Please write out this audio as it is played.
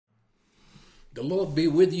The Lord be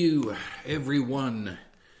with you, everyone.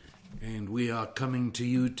 And we are coming to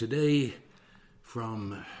you today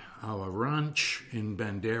from our ranch in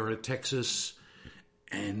Bandera, Texas.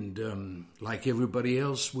 And like everybody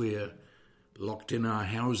else, we're locked in our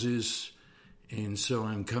houses. And so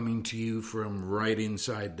I'm coming to you from right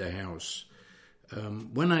inside the house.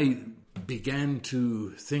 When I began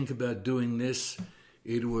to think about doing this,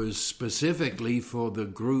 it was specifically for the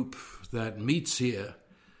group that meets here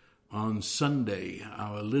on Sunday,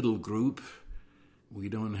 our little group. We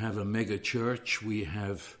don't have a mega church. We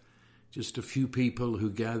have just a few people who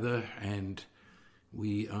gather, and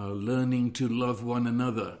we are learning to love one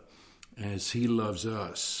another as He loves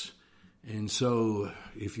us. And so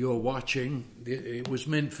if you're watching, it was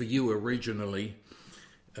meant for you originally.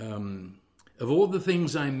 Of all the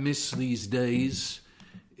things I miss these days,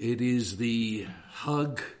 it is the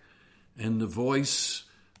hug and the voice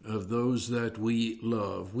of those that we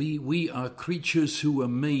love. We are creatures who are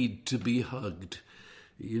made to be hugged.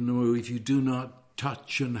 You know, if you do not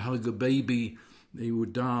touch and hug a baby, they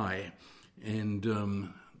would die.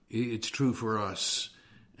 And it's true for us.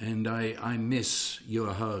 And I miss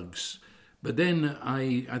your hugs. But then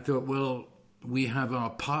I thought, well, we have our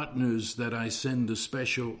partners that I send a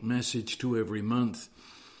special message to every month.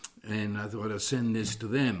 And I thought I'd send this to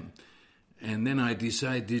them. And then I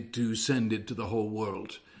decided to send it to the whole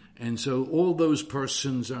world. And so all those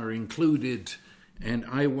persons are included, and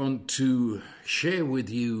I want to share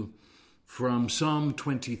with you from Psalm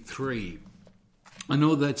 23. I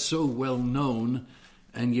know that's so well known,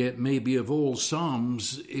 and yet maybe of all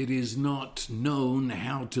Psalms, it is not known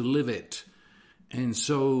how to live it. And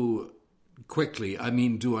so quickly,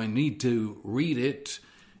 do I need to read it?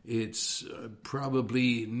 It's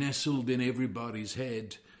probably nestled in everybody's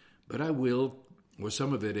head, but I will, or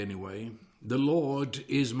some of it anyway. The Lord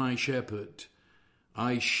is my shepherd.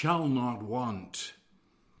 I shall not want.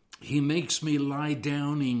 He makes me lie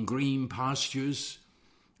down in green pastures.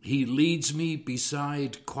 He leads me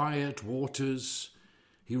beside quiet waters.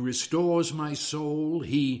 He restores my soul.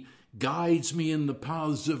 He guides me in the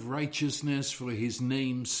paths of righteousness for His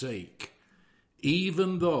name's sake.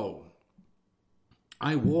 Even though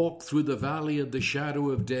I walk through the valley of the shadow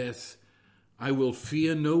of death, I will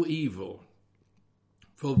fear no evil.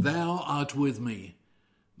 For thou art with me,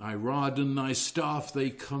 thy rod and thy staff,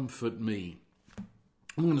 they comfort me.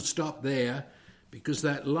 I'm going to stop there because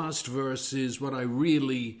that last verse is what I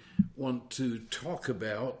really want to talk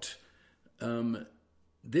about.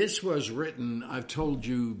 This was written, I've told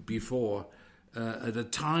you before, at a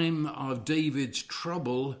time of David's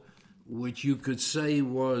trouble, which you could say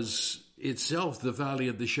was itself the valley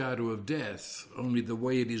of the shadow of death. Only the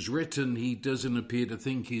way it is written, he doesn't appear to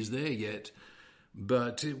think he's there yet.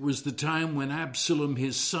 But it was the time when Absalom,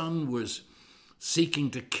 his son, was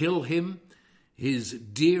seeking to kill him. His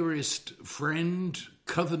dearest friend,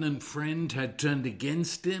 covenant friend, had turned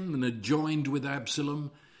against him and had joined with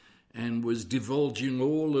Absalom and was divulging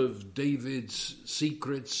all of David's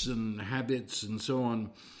secrets and habits and so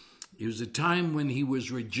on. It was a time when he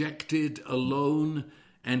was rejected, alone,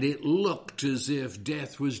 and it looked as if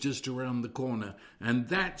death was just around the corner. And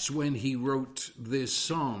that's when he wrote this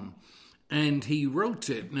psalm. And he wrote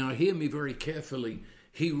it, now hear me very carefully,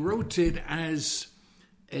 he wrote it as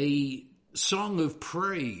a song of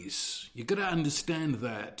praise. You've got to understand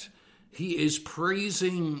that. He is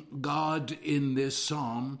praising God in this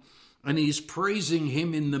psalm, and he's praising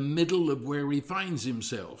Him in the middle of where he finds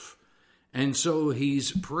himself. And so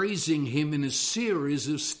he's praising Him in a series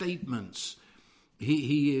of statements.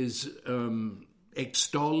 He is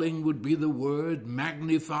extolling would be the word,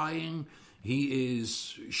 magnifying. He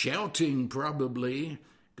is shouting probably,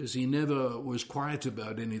 because he never was quiet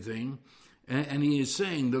about anything. And he is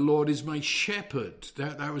saying, the Lord is my shepherd.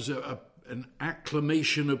 That was an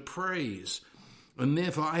acclamation of praise. And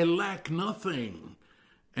therefore I lack nothing.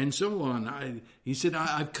 And so on. He said,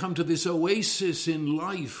 I've come to this oasis in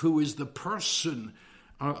life, who is the person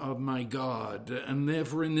of my God. And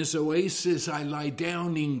therefore in this oasis I lie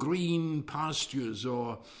down in green pastures,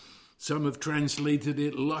 or some have translated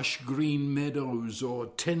it lush green meadows or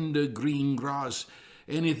tender green grass,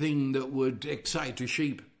 anything that would excite a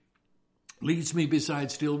sheep. Leads me beside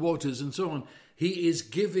still waters and so on. He is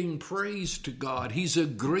giving praise to God. He's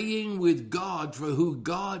agreeing with God for who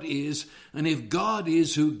God is. And if God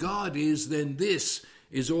is who God is, then this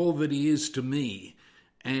is all that He is to me.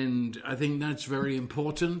 And I think that's very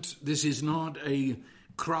important. This is not a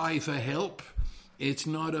cry for help. It's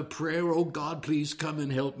not a prayer, oh God, please come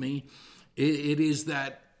and help me. It is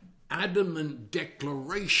that adamant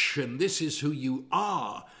declaration, this is who you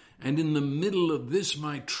are. And in the middle of this,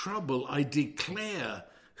 my trouble, I declare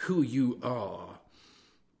who you are.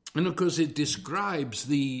 And of course, it describes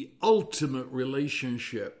the ultimate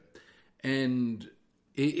relationship, and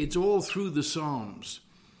it's all through the Psalms.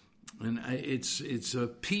 And it's a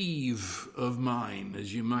peeve of mine,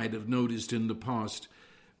 as you might have noticed in the past,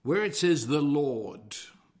 where it says the Lord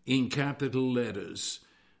in capital letters.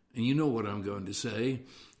 And you know what I'm going to say.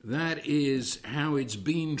 That is how it's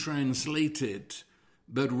been translated.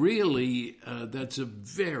 But really,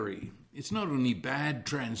 it's not only bad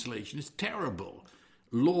translation, it's terrible.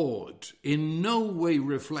 Lord in no way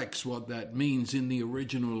reflects what that means in the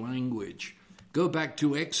original language. Go back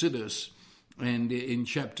to Exodus, and in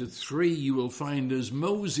chapter 3, you will find as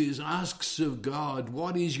Moses asks of God,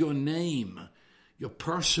 what is your name, your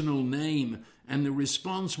personal name? And the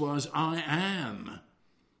response was, I am.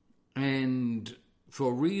 And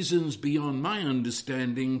for reasons beyond my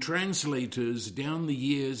understanding, translators down the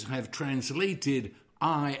years have translated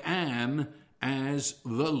I am as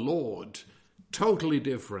the Lord. Totally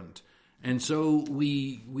different. And so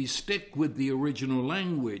we stick with the original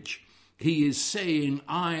language. He is saying,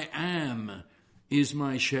 I am is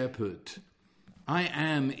my shepherd. I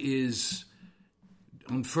am is,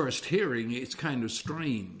 on first hearing, it's kind of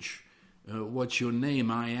strange. What's your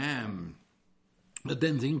name? I am. But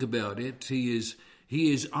then think about it. He is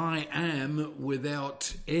I am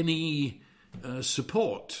without any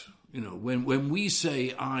support. You know, when we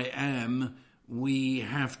say I am, we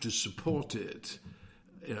have to support it.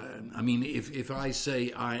 I mean, if I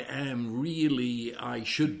say I am, really I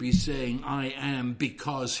should be saying I am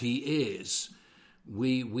because he is.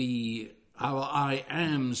 Our I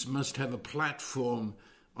ams must have a platform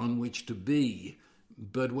on which to be.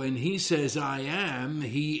 But when he says I am,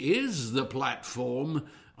 he is the platform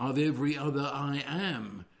of every other I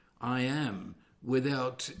am. I am,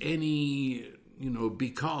 without any,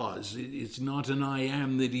 because. It's not an I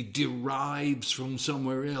am that he derives from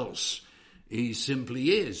somewhere else. He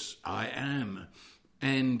simply is, I am.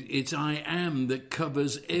 And it's I am that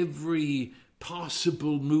covers every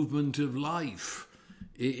possible movement of life.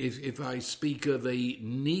 If I speak of a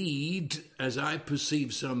need as I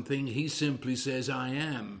perceive something, he simply says I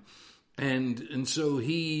am. And so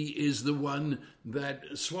he is the one that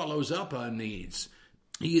swallows up our needs.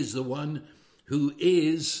 He is the one who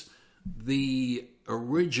is the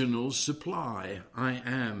original supply. I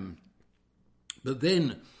am. But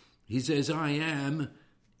then he says, I am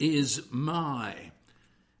is my.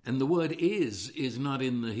 And the word is not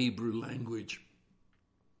in the Hebrew language.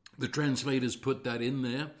 The translators put that in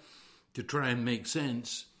there to try and make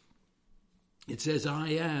sense. It says, I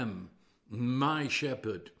am my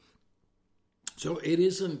shepherd. So it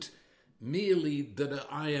isn't merely that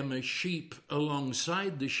I am a sheep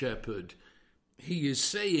alongside the shepherd. He is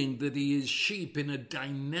saying that he is sheep in a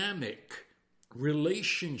dynamic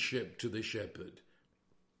relationship to the shepherd.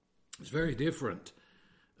 It's very different.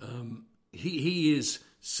 He is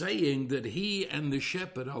saying that he and the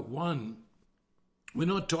shepherd are one. We're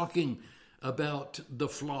not talking about the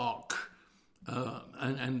flock,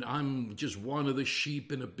 and I'm just one of the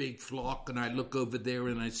sheep in a big flock, and I look over there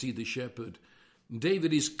and I see the shepherd.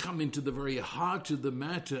 David is coming to the very heart of the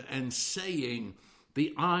matter and saying,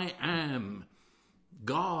 the I am,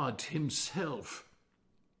 God himself,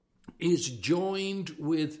 is joined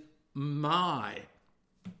with my.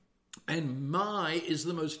 And my is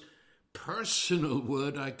the most personal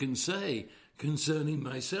word I can say concerning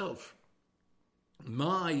myself.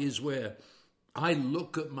 My is where I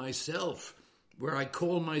look at myself, where I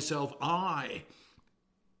call myself I.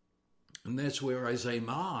 And that's where I say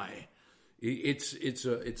my. It's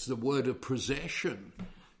the word of possession.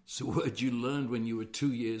 It's the word you learned when you were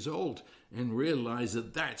 2 years old and realized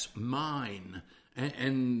that that's mine.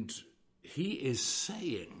 And he is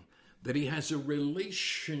saying that he has a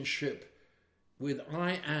relationship with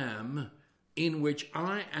I am in which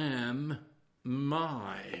I am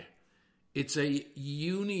my. It's a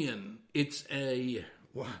union. It's I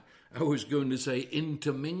was going to say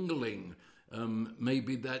intermingling.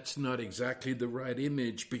 Maybe that's not exactly the right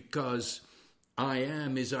image, because I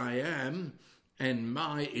am is I am and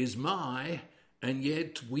my is my, and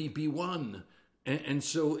yet we be one. And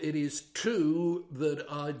so it is two that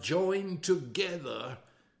are joined together,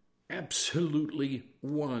 absolutely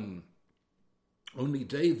one. Only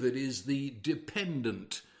David is the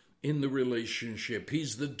dependent in the relationship.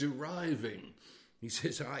 He's the deriving. He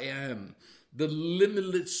says, I am the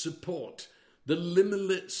limitless support, the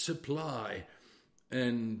limitless supply,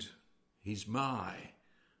 and he's my.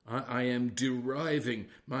 I am deriving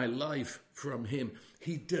my life from him.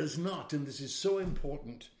 He does not, and this is so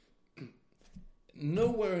important,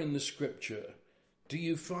 nowhere in the scripture do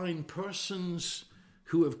you find persons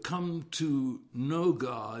who have come to know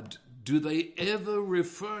God, do they ever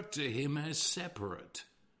refer to him as separate?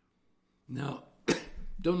 Now,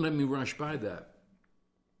 don't let me rush by that.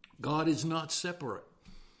 God is not separate.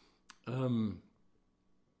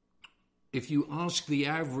 If you ask the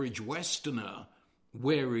average Westerner,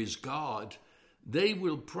 where is God? They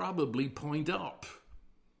will probably point up,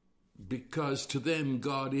 because to them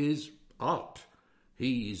God is up.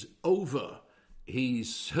 He's over.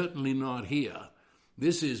 He's certainly not here.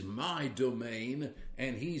 This is my domain,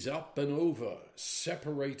 and he's up and over,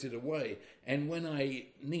 separated away. And when I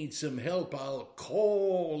need some help, I'll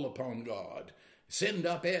call upon God, send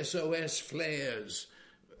up SOS flares.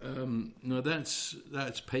 No, that's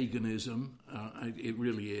paganism. It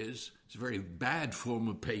really is. It's a very bad form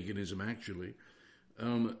of paganism, actually.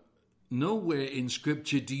 Nowhere in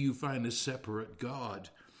Scripture do you find a separate God.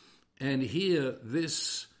 And here,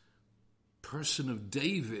 this person of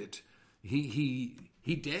David,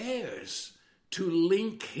 he dares to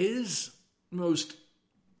link his most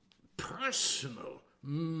personal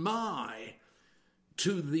my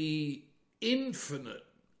to the infinite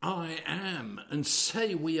I am, and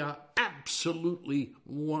say we are absolutely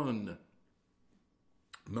one.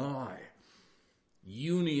 My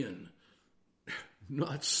union,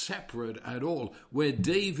 not separate at all. Where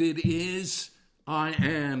David is, I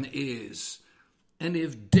am is. And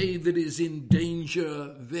if David is in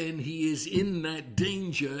danger, then he is in that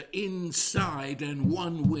danger inside and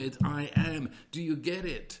one with I am. Do you get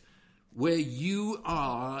it? Where you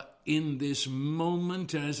are in this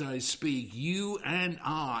moment as I speak, you and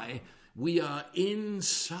I, we are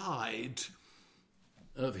inside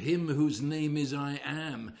of him whose name is I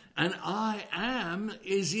am. And I am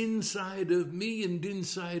is inside of me and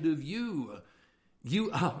inside of you.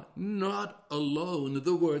 You are not alone.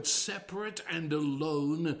 The words separate and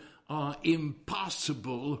alone are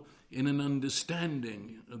impossible in an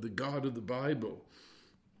understanding of the God of the Bible.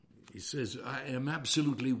 He says, I am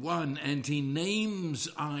absolutely one, and he names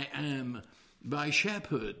I am by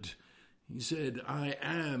shepherd. He said, I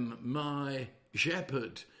am my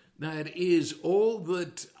shepherd. That is all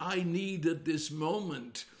that I need at this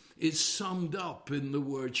moment is summed up in the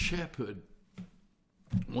word shepherd.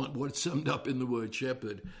 What's summed up in the word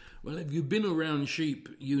shepherd? Well, if you've been around sheep,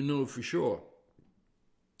 you know for sure.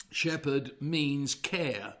 Shepherd means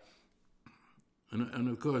care. And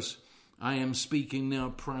of course, I am speaking now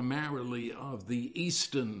primarily of the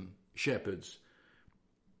Eastern shepherds.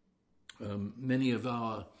 Many of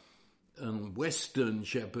our Western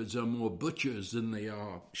shepherds are more butchers than they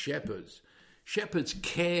are shepherds. Shepherds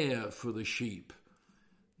care for the sheep,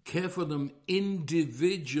 care for them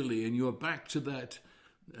individually, and you're back to that.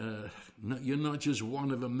 You're not just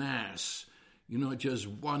one of a mass. You're not just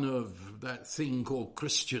one of that thing called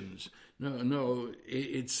Christians. No,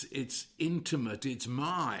 it's intimate. It's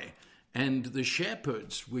my. And the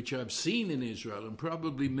shepherds, which I've seen in Israel, and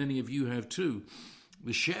probably many of you have too,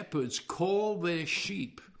 the shepherds call their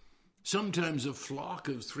sheep, sometimes a flock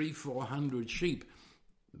of 300-400 sheep,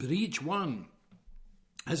 but each one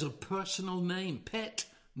has a personal name, pet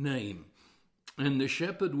name. And the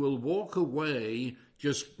shepherd will walk away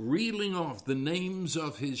just reeling off the names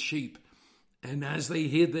of his sheep. And as they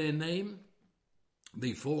hear their name,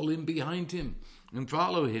 they fall in behind him and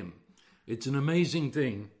follow him. It's an amazing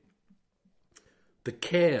thing. The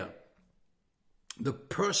care, the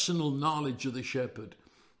personal knowledge of the shepherd.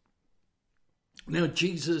 Now,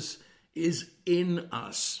 Jesus is in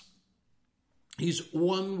us. He's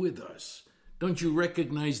one with us. Don't you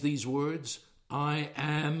recognize these words? I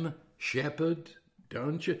am shepherd,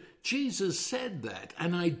 don't you? Jesus said that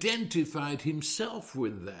and identified himself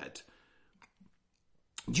with that.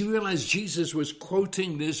 Do you realize Jesus was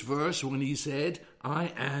quoting this verse when he said,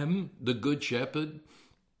 I am the good shepherd?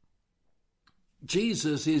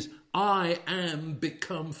 Jesus is, I am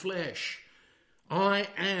become flesh. I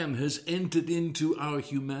am has entered into our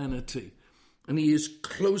humanity, and he is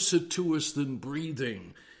closer to us than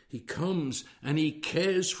breathing. He comes and he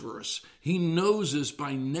cares for us. He knows us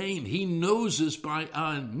by name. He knows us by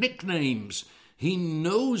our nicknames. He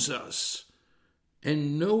knows us.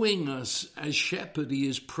 And knowing us as shepherd, he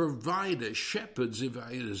is provider. Shepherds, if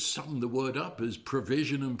I sum the word up, is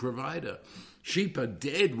provision and provider. Sheep are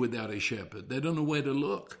dead without a shepherd. They don't know where to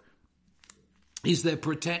look. He's their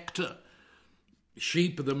protector.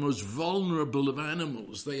 Sheep are the most vulnerable of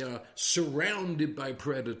animals. They are surrounded by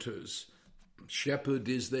predators. Shepherd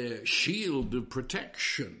is their shield of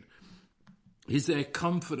protection. He's their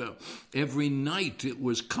comforter. Every night it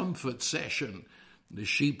was comfort session. The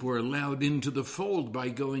sheep were allowed into the fold by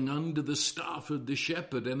going under the staff of the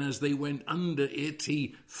shepherd, and as they went under it,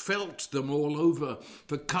 he felt them all over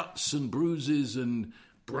for cuts and bruises and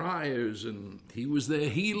briars, and he was their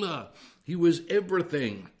healer. He was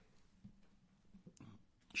everything.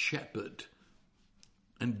 Shepherd.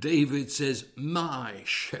 And David says, my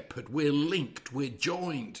shepherd. We're linked, we're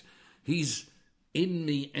joined. He's in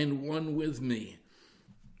me and one with me.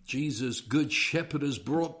 Jesus, good shepherd, has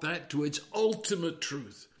brought that to its ultimate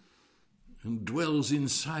truth and dwells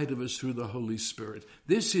inside of us through the Holy Spirit.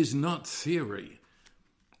 This is not theory.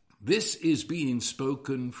 This is being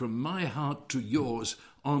spoken from my heart to yours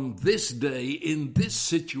on this day, in this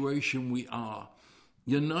situation we are.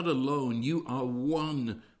 You're not alone. You are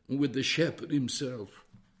one with the shepherd himself.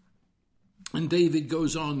 And David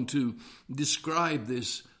goes on to describe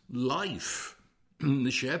this life in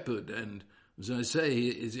the shepherd, and as I say,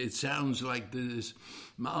 it sounds like this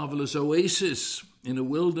marvelous oasis in a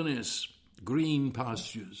wilderness, green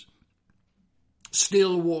pastures,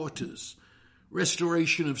 still waters,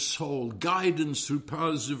 restoration of soul, guidance through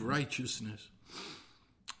paths of righteousness.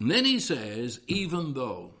 And then he says, even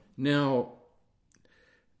though. Now,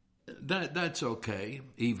 that's okay,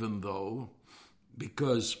 even though,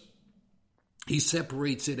 because he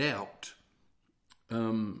separates it out.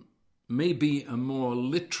 Maybe a more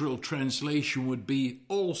literal translation would be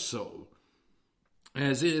also,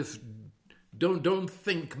 as if, don't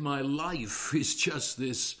think my life is just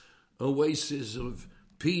this oasis of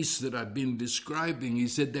peace that I've been describing. He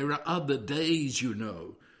said there are other days, you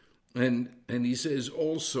know. And he says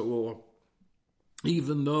also, or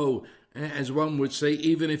even though, as one would say,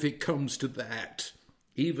 even if it comes to that,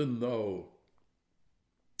 even though,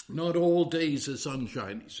 not all days are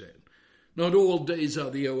sunshine, he said. Not all days are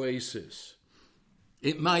the oasis.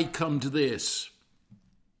 It might come to this,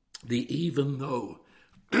 the even though.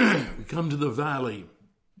 We come to the valley,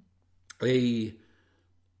 a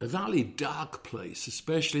valley dark place,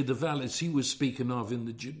 especially the valleys he was speaking of in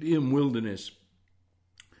the Judean wilderness.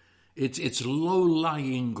 It's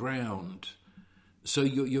low-lying ground, so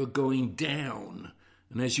you're going down,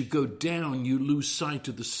 and as you go down, you lose sight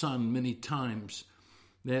of the sun many times.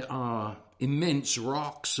 There are immense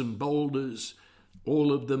rocks and boulders,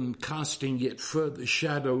 all of them casting yet further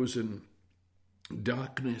shadows and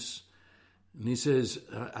darkness. And he says,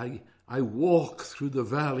 I walk through the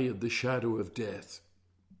valley of the shadow of death.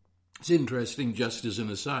 It's interesting, just as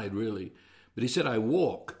an aside, really. But he said, I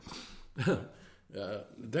walk.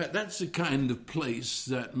 That's the kind of place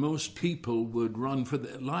that most people would run for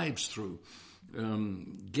their lives through.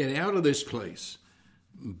 Get out of this place.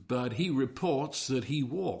 But he reports that he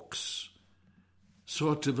walks,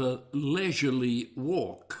 sort of a leisurely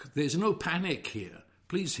walk. There's no panic here.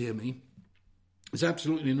 Please hear me. There's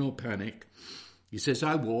absolutely no panic. He says,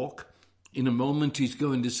 I walk. In a moment, he's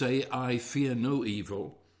going to say, I fear no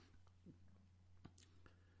evil.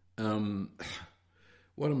 What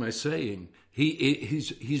am I saying?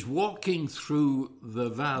 He's walking through the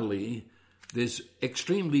valley, this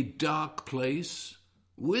extremely dark place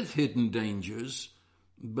with hidden dangers,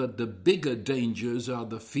 but the bigger dangers are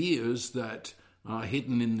the fears that are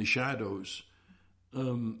hidden in the shadows.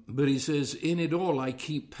 But he says, in it all, I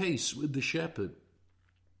keep pace with the shepherd.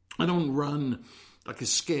 I don't run like a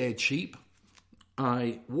scared sheep.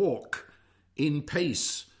 I walk in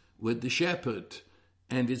pace with the shepherd,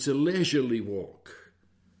 and it's a leisurely walk.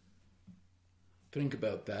 Think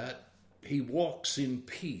about that. He walks in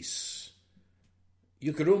peace.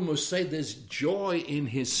 You could almost say there's joy in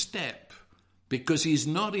his step, because he's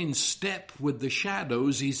not in step with the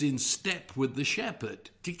shadows, he's in step with the shepherd.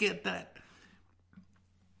 Do you get that?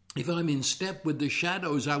 If I'm in step with the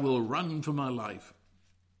shadows, I will run for my life.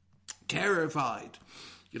 Terrified.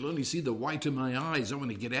 You'll only see the white of my eyes. I want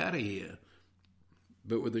to get out of here.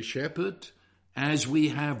 But with the shepherd, as we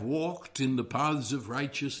have walked in the paths of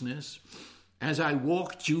righteousness, as I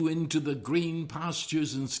walked you into the green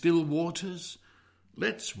pastures and still waters,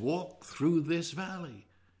 let's walk through this valley.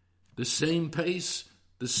 The same pace,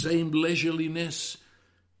 the same leisureliness,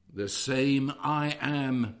 the same I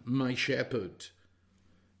am my shepherd.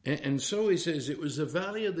 And so he says, it was the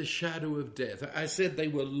valley of the shadow of death. I said they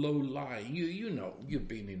were low-lying. You know, you've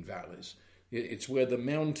been in valleys. It's where the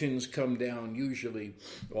mountains come down usually,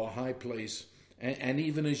 or high place. And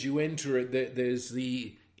even as you enter it, there's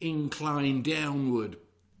the incline downward.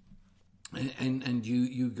 And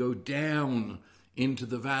you go down into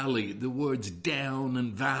the valley. The words down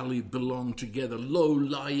and valley belong together,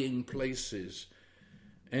 low-lying places.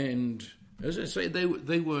 And as I say, they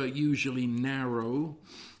were usually narrow.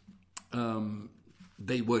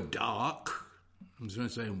 They were dark. I was going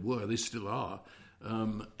to say were, they still are.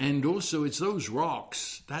 And also it's those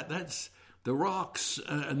rocks, that's the rocks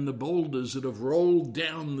and the boulders that have rolled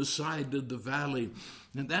down the side of the valley.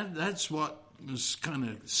 And that's what was kind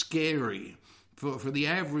of scary. For the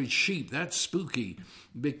average sheep, that's spooky,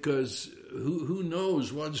 because who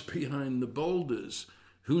knows what's behind the boulders?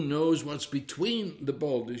 Who knows what's between the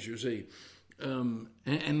boulders, you see? And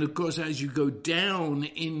of course, as you go down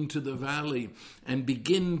into the valley and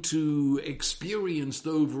begin to experience the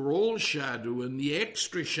overall shadow and the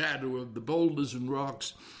extra shadow of the boulders and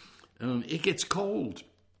rocks, it gets cold.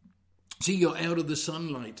 See, you're out of the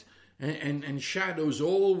sunlight, and shadows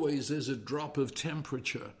always, there's a drop of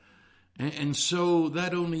temperature. And so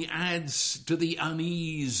that only adds to the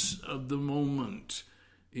unease of the moment.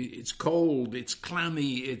 It's cold, it's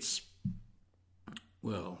clammy, it's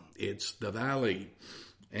the valley,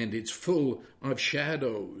 and it's full of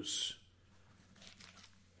shadows.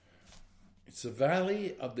 It's the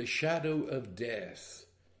valley of the shadow of death.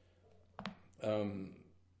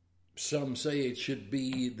 Some say it should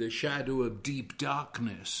be the shadow of deep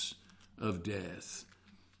darkness of death.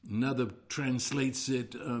 Another translates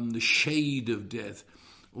it the shade of death.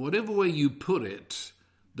 Whatever way you put it,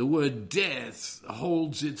 the word death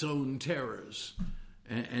holds its own terrors.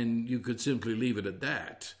 And you could simply leave it at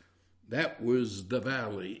that. That was the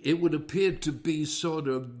valley. It would appear to be sort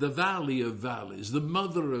of the valley of valleys, the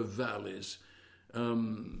mother of valleys.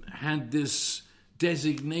 Had this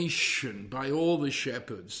designation by all the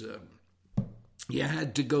shepherds. You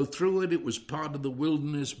had to go through it. It was part of the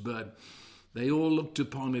wilderness, but they all looked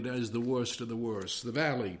upon it as the worst of the worst. The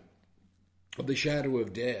valley of the shadow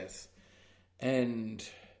of death. And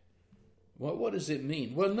what does it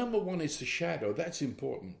mean? Well, number one, it's the shadow. That's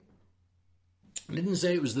important. I didn't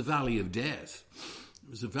say it was the valley of death. It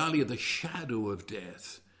was the valley of the shadow of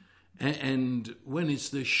death. And when it's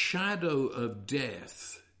the shadow of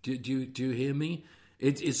death, do you hear me?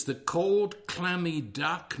 It's the cold, clammy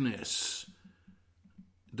darkness,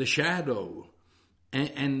 the shadow.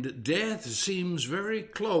 And death seems very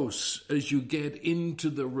close as you get into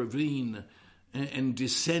the ravine and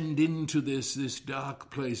descend into this dark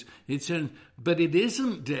place. But it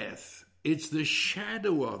isn't death. It's the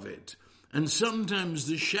shadow of it. And sometimes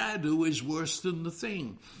the shadow is worse than the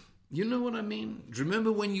thing. You know what I mean? Do you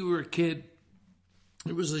remember when you were a kid?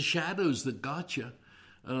 It was the shadows that got you.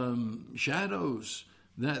 Shadows.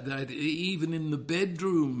 That even in the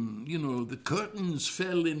bedroom, the curtains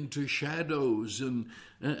fell into shadows, and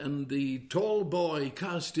the tall boy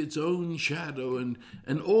cast its own shadow, and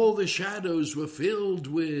all the shadows were filled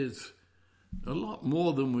with a lot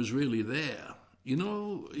more than was really there.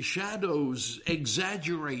 Shadows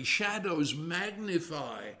exaggerate, shadows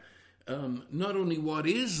magnify not only what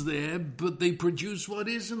is there, but they produce what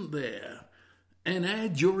isn't there. And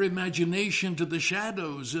add your imagination to the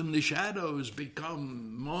shadows, and the shadows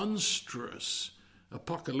become monstrous,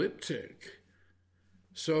 apocalyptic.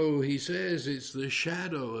 So he says it's the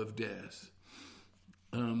shadow of death.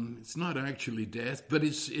 It's not actually death, but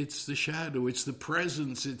it's the shadow, it's the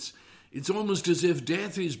presence. It's almost as if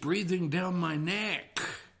death is breathing down my neck.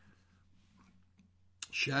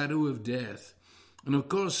 Shadow of death. And of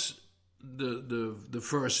course, the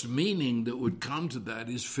first meaning that would come to that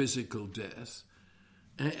is physical death.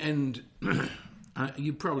 And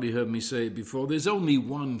you probably heard me say it before, there's only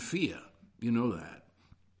one fear, you know that.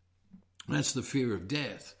 That's the fear of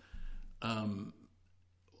death.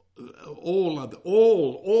 All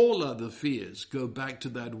other fears go back to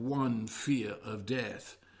that one fear of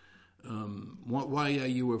death. Why are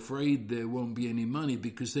you afraid there won't be any money?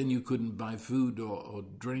 Because then you couldn't buy food or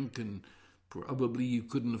drink, and probably you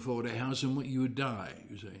couldn't afford a house, and you would die,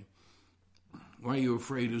 you say. Why are you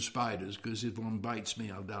afraid of spiders? Because if one bites me,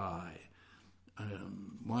 I'll die.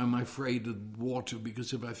 Why am I afraid of water?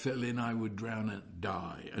 Because if I fell in, I would drown and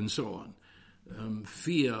die, and so on.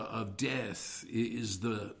 Fear of death is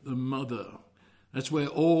the mother. That's where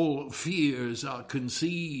all fears are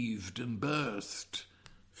conceived and birthed.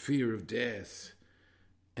 Fear of death.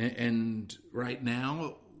 And right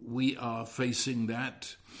now, we are facing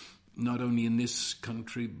that, not only in this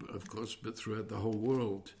country, of course, but throughout the whole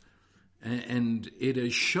world. And it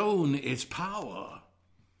has shown its power,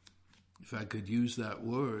 if I could use that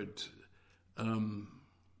word. I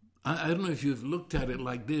don't know if you've looked at it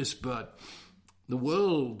like this, but the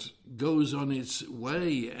world goes on its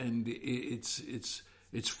way, and it's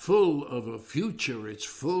full of a future. It's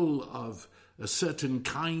full of a certain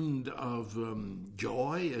kind of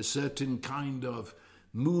joy, a certain kind of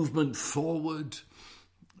movement forward.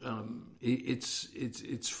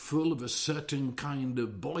 It's full of a certain kind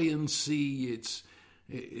of buoyancy. It's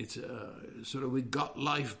sort of we got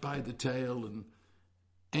life by the tail,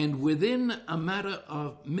 And within a matter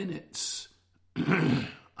of minutes,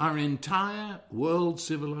 our entire world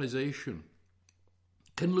civilization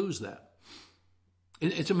can lose that.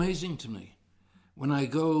 It's amazing to me. When I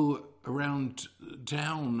go around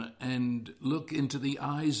town and look into the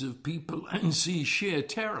eyes of people and see sheer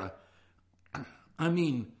terror, I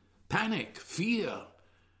mean, panic, fear,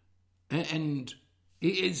 and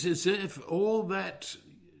it's as if all that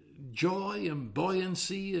joy and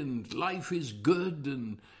buoyancy and life is good,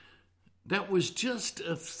 and that was just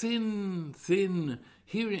a thin.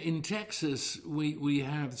 Here in Texas, we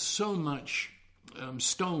have so much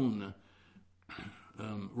stone,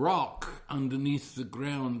 rock underneath the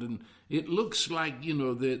ground, and it looks like,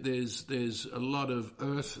 there's a lot of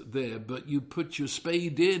earth there, but you put your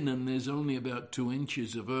spade in and there's only about 2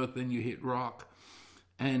 inches of earth, then you hit rock.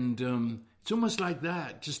 And it's almost like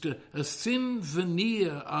that, just a thin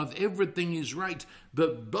veneer of everything is right,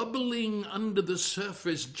 but bubbling under the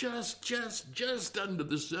surface, just under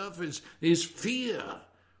the surface, is fear.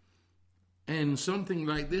 And something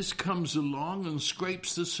like this comes along and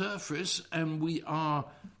scrapes the surface, and we are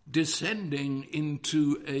descending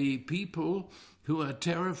into a people who are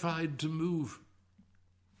terrified to move.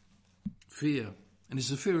 Fear. And it's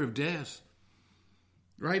the fear of death.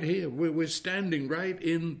 Right here, we're standing right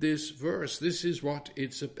in this verse. This is what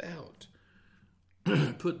it's about.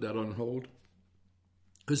 Put that on hold.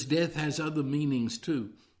 Because death has other meanings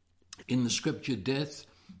too. In the scripture, death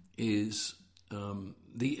is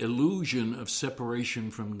the illusion of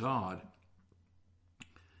separation from God.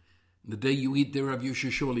 The day you eat thereof, you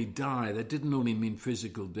shall surely die. That didn't only mean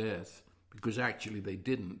physical death, because actually they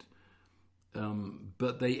didn't.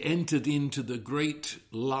 But they entered into the great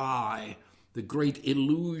lie, the great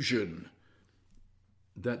illusion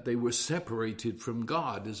that they were separated from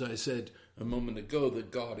God. As I said a moment ago,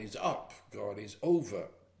 that God is up, God is over,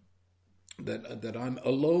 that I'm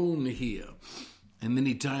alone here. And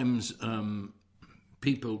many times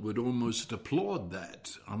people would almost applaud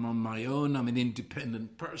that. I'm on my own, I'm an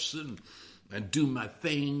independent person, I do my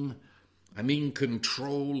thing, I'm in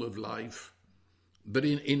control of life. But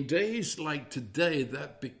in days like today,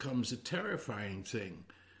 that becomes a terrifying thing,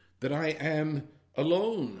 that I am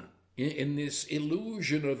alone in this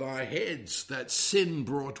illusion of our heads that sin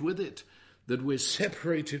brought with it, that we're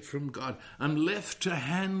separated from God. I'm left to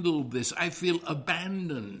handle this. I feel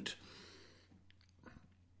abandoned.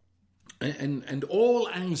 And all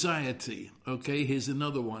anxiety, okay, here's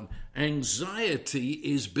another one. Anxiety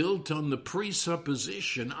is built on the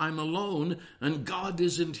presupposition I'm alone and God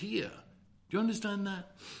isn't here. Do you understand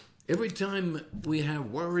that? Every time we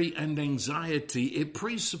have worry and anxiety, it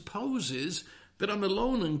presupposes that I'm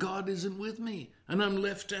alone and God isn't with me, and I'm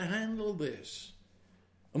left to handle this.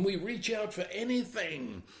 And we reach out for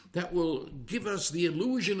anything that will give us the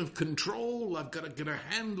illusion of control. I've got to get a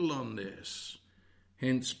handle on this.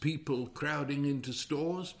 Hence people crowding into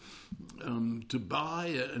stores to buy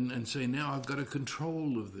and say, now I've got a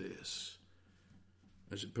control of this.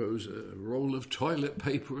 I suppose a roll of toilet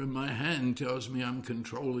paper in my hand tells me I'm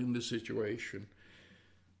controlling the situation.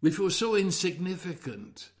 We feel so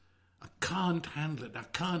insignificant. I can't handle it. I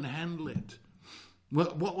can't handle it.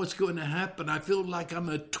 What's going to happen? I feel like I'm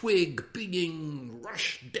a twig being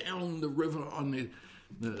rushed down the river on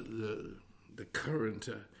the current,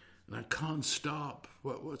 and I can't stop.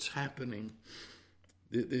 What's happening?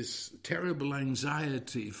 This terrible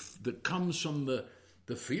anxiety that comes from the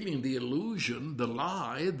feeling, the illusion, the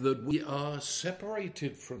lie that we are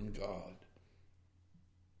separated from God.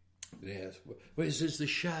 Death. Whereas there's the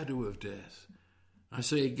shadow of death. I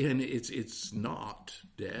say again, it's not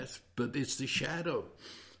death, but it's the shadow.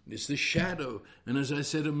 It's the shadow. And as I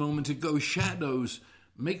said a moment ago, shadows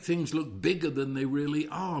make things look bigger than they really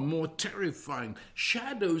are, more terrifying.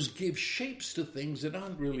 Shadows give shapes to things that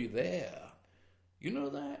aren't really there. You know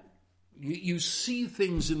that? You see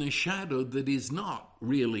things in a shadow that is not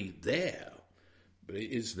really there, but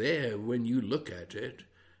it is there when you look at it,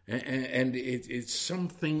 and it's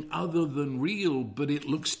something other than real, but it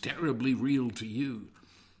looks terribly real to you.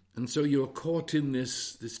 And so you're caught in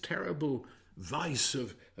this terrible vice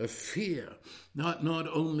of fear, not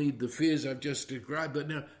only the fears I've just described, but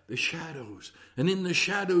now the shadows. And in the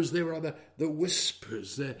shadows there are the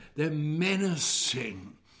whispers, they're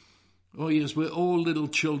menacing. Oh yes, we're all little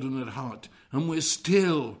children at heart, and we're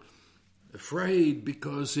still afraid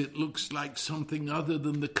because it looks like something other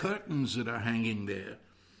than the curtains that are hanging there.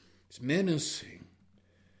 It's menacing.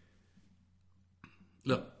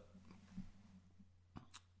 Look,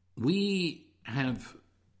 we have,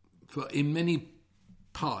 in many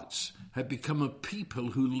parts, have become a people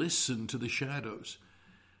who listen to the shadows.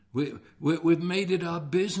 We've made it our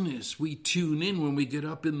business. We tune in when we get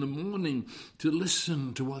up in the morning to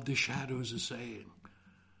listen to what the shadows are saying.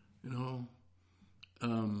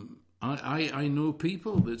 I know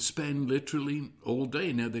people that spend literally all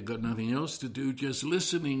day, now they've got nothing else to do, just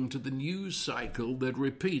listening to the news cycle that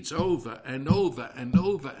repeats over and over and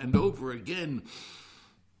over and over again.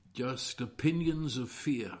 Just opinions of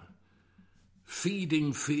fear,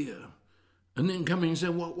 feeding fear, and then coming and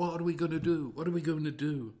saying, what are we going to do? What are we going to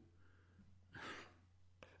do?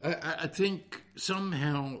 I think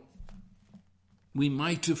somehow we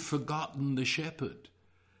might have forgotten the shepherd.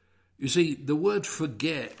 You see, the word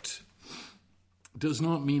forget does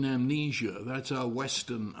not mean amnesia. That's our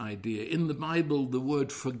Western idea. In the Bible, the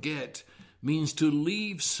word forget means to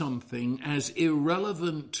leave something as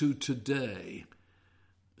irrelevant to today.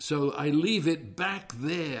 So I leave it back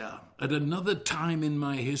there at another time in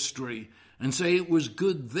my history and say it was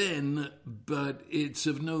good then, but it's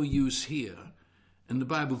of no use here. And the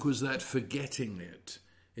Bible calls that forgetting it.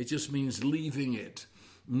 It just means leaving it,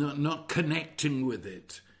 not connecting with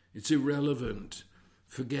it. It's irrelevant,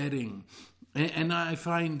 forgetting. And I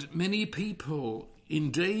find many people in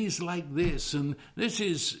days like this, and this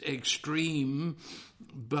is extreme,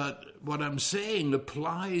 but what I'm saying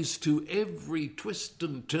applies to every twist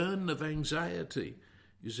and turn of anxiety,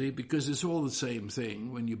 you see, because it's all the same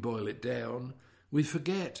thing when you boil it down. We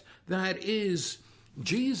forget that is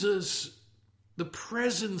Jesus, the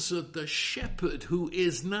presence of the shepherd who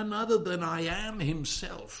is none other than I am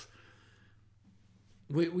himself.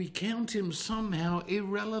 We count him somehow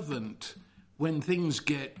irrelevant when things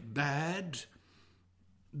get bad.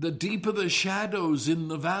 The deeper the shadows in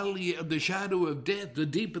the valley of the shadow of death, the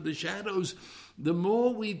deeper the shadows, the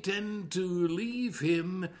more we tend to leave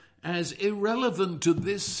him as irrelevant to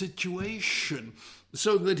this situation,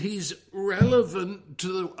 so that he's relevant to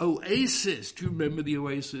the oasis. Do you remember the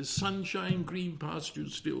oasis? Sunshine, green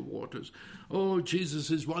pastures, still waters. Oh,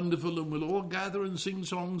 Jesus is wonderful, and we'll all gather and sing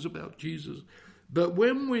songs about Jesus. But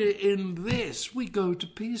when we're in this, we go to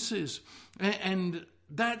pieces. And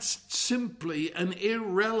that's simply an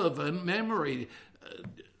irrelevant memory.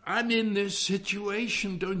 I'm in this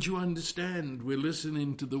situation, don't you understand? We're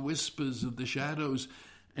listening to the whispers of the shadows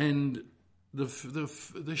and the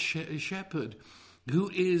shepherd, who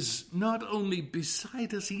is not only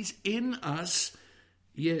beside us, he's in us,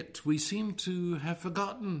 yet we seem to have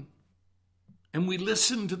forgotten. And we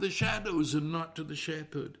listen to the shadows and not to the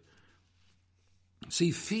shepherd.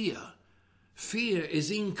 See, fear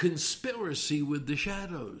is in conspiracy with the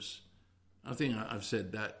shadows. I think I've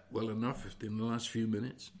said that well enough in the last few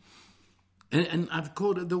minutes. And I've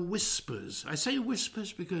called it the whispers. I say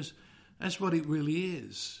whispers because that's what it really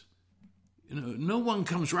is. No one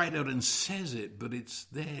comes right out and says it, but it's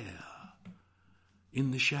there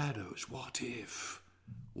in the shadows. What if?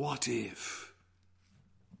 What if?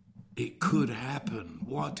 It could happen.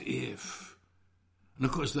 What if? And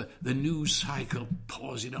of course, the news cycle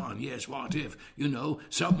pours it on. Yes, what if?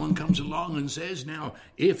 Someone comes along and says, now,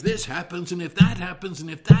 if this happens, and if that happens, and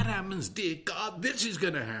if that happens, dear God, this is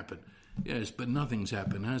going to happen. Yes, but nothing's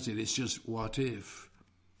happened, has it? It's just, what if?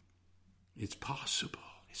 It's possible.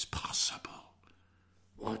 It's possible.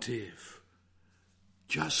 What if?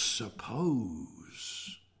 Just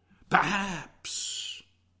suppose. Perhaps.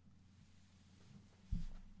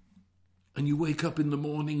 And you wake up in the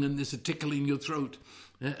morning and there's a tickle in your throat.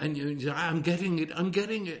 And you say, I'm getting it.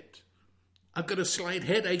 I've got a slight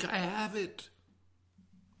headache. I have it.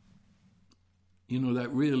 That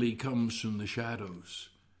really comes from the shadows.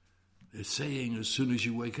 They're saying as soon as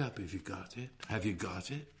you wake up, have you got it? Have you got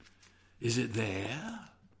it? Is it there?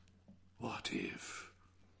 What if?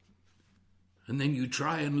 And then you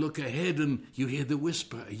try and look ahead and you hear the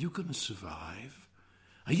whisper, are you going to survive?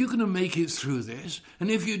 Are you going to make it through this?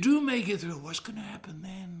 And if you do make it through, what's going to happen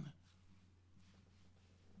then?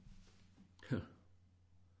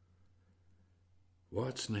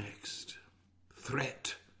 What's next?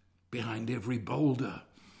 Threat behind every boulder.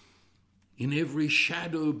 In every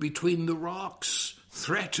shadow between the rocks.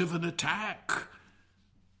 Threat of an attack.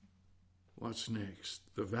 What's next?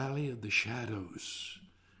 The valley of the shadows.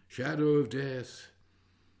 Shadow of death.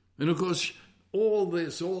 And of course, all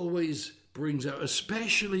this always brings out,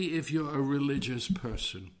 especially if you're a religious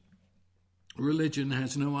person. Religion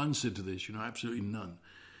has no answer to this, absolutely none.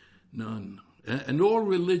 None. And all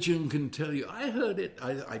religion can tell you, I heard it,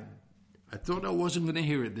 I thought I wasn't going to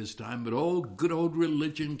hear it this time, but all good old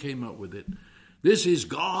religion came up with it. This is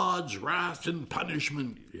God's wrath and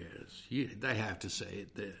punishment. Yes, they have to say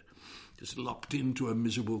it. They're just locked into a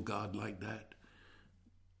miserable God like that.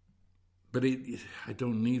 But I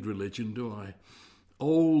don't need religion, do I?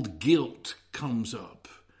 Old guilt comes up.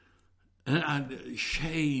 and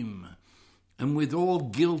shame. And with all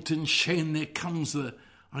guilt and shame, there comes the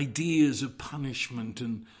ideas of punishment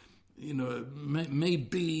and,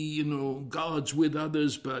 maybe, God's with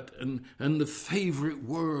others, and the favorite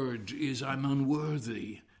word is I'm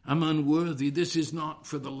unworthy. I'm unworthy. This is not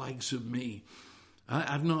for the likes of me.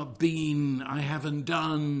 I've not been, I haven't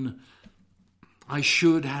done, I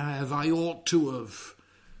should have, I ought to have.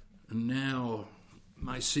 And now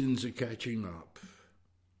my sins are catching up.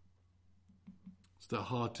 It's the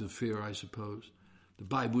heart of fear, I suppose. The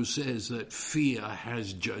Bible says that fear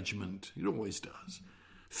has judgment. It always does.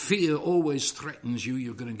 Fear always threatens you.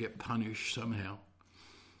 You're going to get punished somehow.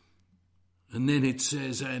 And then it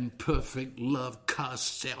says, and perfect love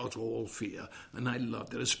casts out all fear. And I love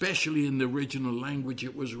that. Especially in the original language,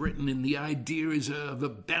 it was written in the idea is of a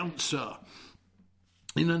bouncer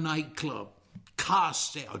in a nightclub.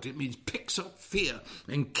 Casts out. It means picks up fear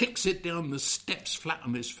and kicks it down the steps flat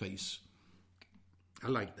on his face. I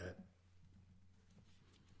like that.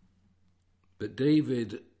 But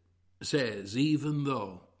David says, even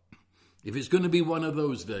though, if it's going to be one of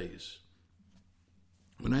those days,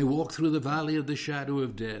 when I walk through the valley of the shadow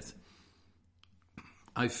of death,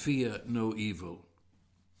 I fear no evil.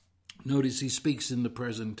 Notice he speaks in the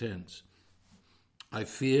present tense. I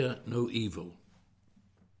fear no evil,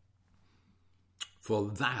 for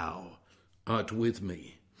thou art with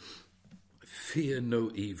me. I fear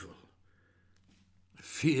no evil. I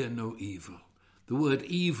fear no evil. The word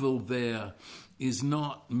evil there is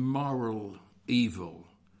not moral evil.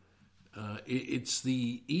 It's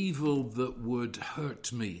the evil that would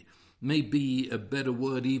hurt me. Maybe a better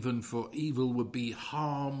word even for evil would be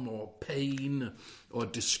harm or pain or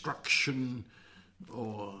destruction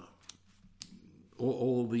or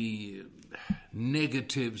all the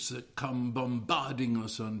negatives that come bombarding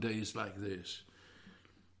us on days like this.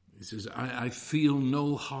 He says, I feel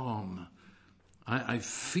no harm. I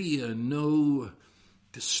fear no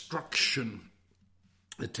destruction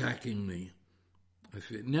attacking me.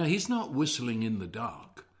 Now, he's not whistling in the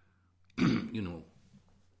dark.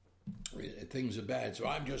 Things are bad, so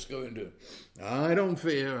I'm just going to, I don't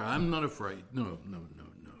fear, I'm not afraid. No.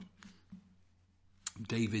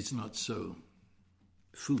 David's not so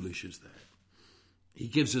foolish as that. He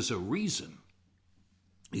gives us a reason.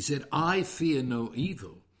 He said, I fear no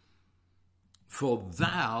evil, for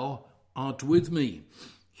thou art with me.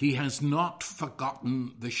 He has not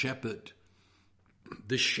forgotten the shepherd.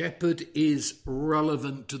 The shepherd is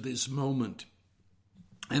relevant to this moment.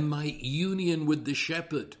 And my union with the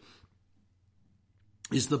shepherd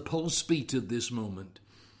is the pulse beat of this moment.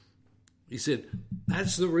 He said,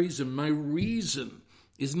 that's the reason. My reason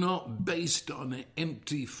is not based on an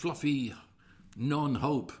empty, fluffy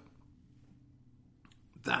non-hope.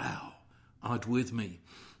 Thou art with me.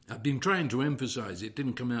 I've been trying to emphasize, it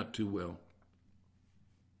didn't come out too well.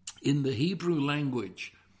 In the Hebrew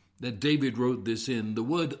language that David wrote this in, the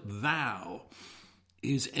word thou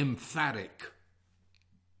is emphatic.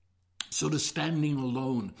 Sort of standing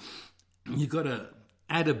alone. You've got to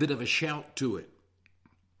add a bit of a shout to it.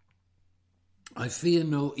 I fear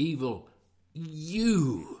no evil.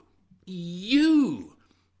 You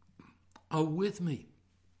are with me.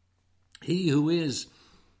 He who is,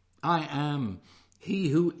 I am. He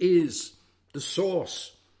who is the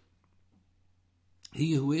source.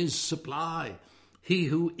 He who is supply. He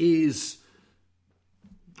who is,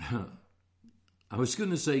 I was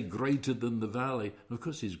going to say greater than the valley. Of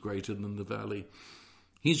course he's greater than the valley.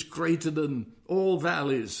 He's greater than all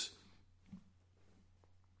valleys.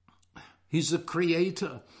 He's the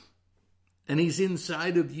creator. And he's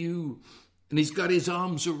inside of you. And he's got his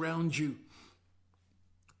arms around you.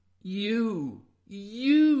 You,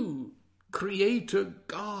 Creator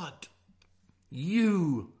God,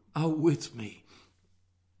 you are with me.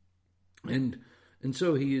 And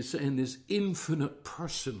so he is saying this infinite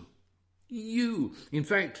person, you. In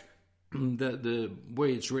fact, the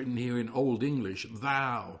way it's written here in Old English,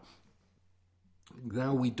 thou,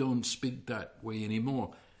 we don't speak that way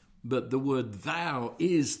anymore. But the word thou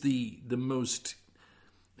is the most,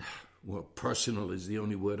 well, personal is the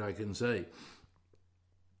only word I can say.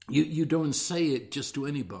 You don't say it just to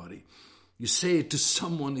anybody. You say it to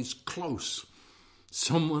someone who's close,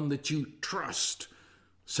 someone that you trust,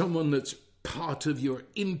 someone that's part of your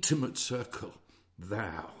intimate circle.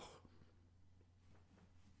 Thou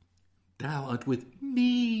art with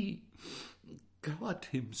me. God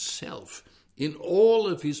himself, in all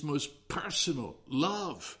of his most personal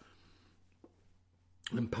love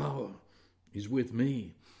and power, is with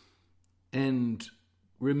me. And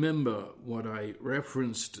remember what I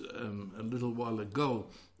referenced a little while ago.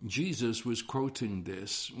 Jesus was quoting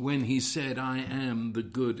this when he said, "I am the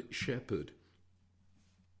good shepherd."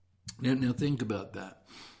 Now think about that.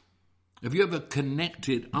 Have you ever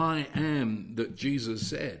connected "I am" that Jesus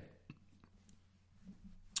said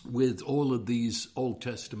with all of these Old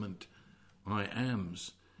Testament "I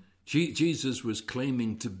ams"? Jesus was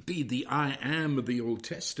claiming to be the "I am" of the Old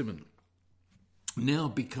Testament, now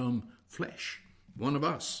become flesh, one of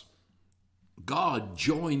us. God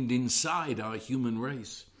joined inside our human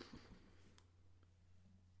race.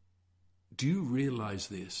 Do you realize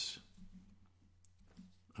this?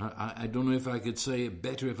 I don't know if I could say it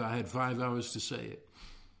better if I had 5 hours to say it.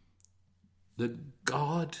 That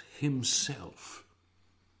God himself,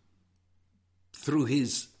 through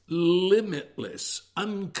his limitless,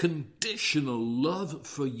 unconditional love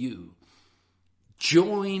for you,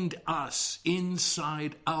 joined us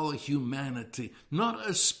inside our humanity, not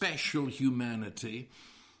a special humanity,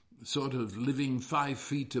 sort of living 5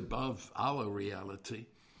 feet above our reality,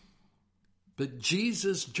 but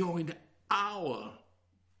Jesus joined our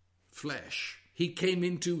flesh. He came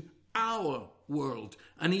into our world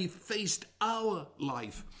and he faced our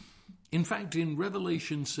life. In fact, in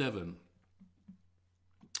Revelation 7,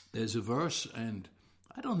 there's a verse, and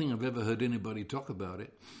I don't think I've ever heard anybody talk about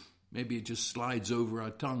it. Maybe it just slides over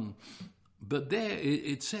our tongue. But there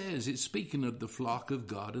it says, it's speaking of the flock of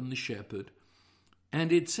God and the shepherd.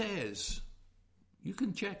 And it says, you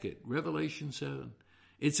can check it, Revelation 7.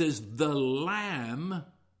 It says, the Lamb,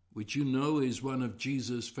 which you know is one of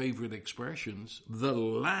Jesus' favorite expressions, the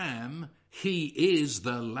Lamb, he is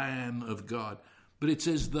the Lamb of God. But it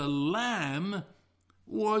says the Lamb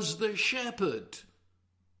was the shepherd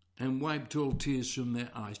and wiped all tears from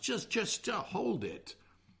their eyes. Just hold it.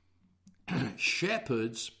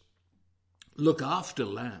 Shepherds look after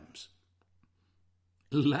lambs.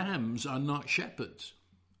 Lambs are not shepherds.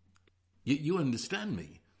 You understand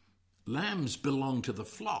me? Lambs belong to the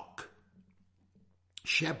flock.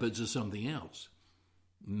 Shepherds are something else.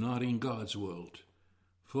 Not in God's world.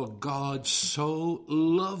 For God so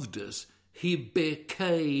loved us, he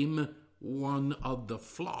became one of the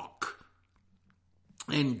flock.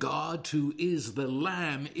 And God, who is the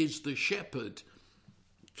Lamb, is the shepherd,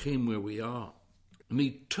 came where we are. And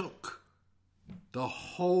he took the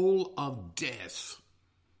whole of death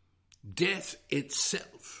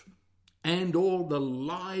itself, and all the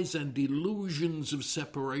lies and delusions of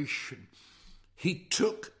separation. He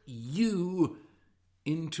took you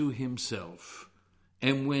into himself.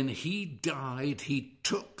 And when he died, he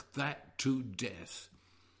took that to death.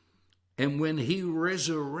 And when he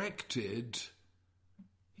resurrected,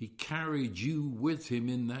 he carried you with him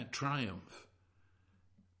in that triumph.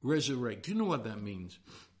 Resurrect. Do you know what that means?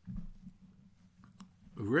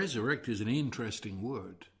 Resurrect is an interesting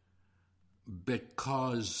word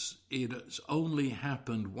because it has only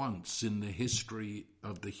happened once in the history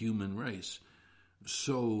of the human race.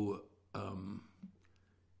 So,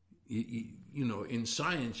 you know, in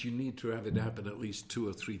science, you need to have it happen at least 2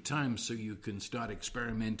 or 3 times so you can start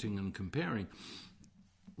experimenting and comparing.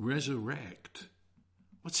 Resurrect.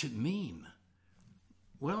 What's it mean?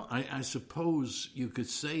 Well, I suppose you could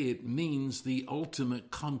say it means the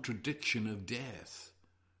ultimate contradiction of death.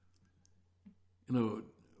 You know,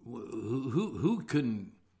 who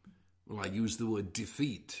can, well, I use the word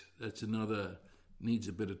defeat. That's another, needs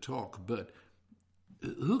a bit of talk, but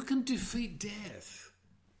who can defeat death?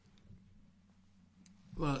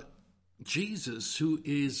 Well, Jesus, who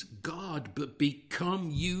is God, but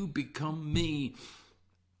become you, become me,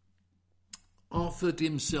 offered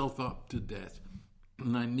himself up to death.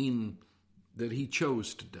 And I mean that he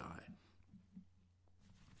chose to die.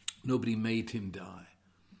 Nobody made him die.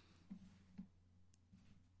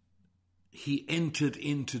 He entered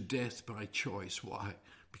into death by choice. Why?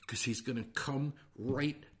 Because he's going to come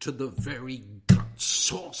right to the very gut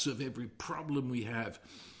source of every problem we have.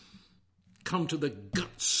 Come to the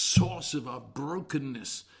gut source of our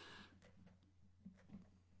brokenness.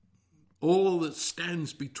 All that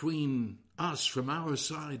stands between us from our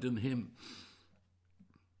side and him.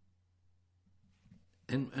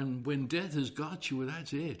 And when death has got you, well,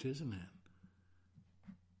 that's it, isn't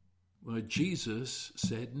it? Well, Jesus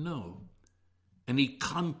said no. And he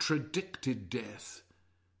contradicted death.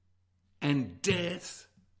 And death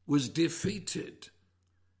was defeated.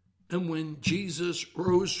 And when Jesus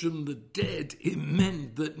rose from the dead, it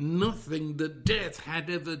meant that nothing that death had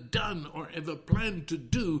ever done or ever planned to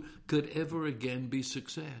do could ever again be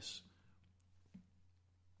success.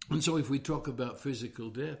 And so if we talk about physical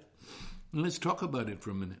death, let's talk about it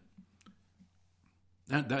for a minute.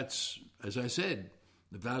 That's, as I said,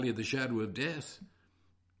 the valley of the shadow of death.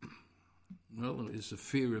 Well, it's the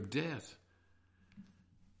fear of death.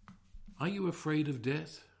 Are you afraid of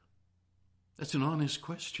death? That's an honest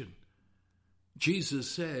question.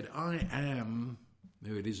 Jesus said, I am,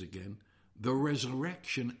 there it is again, the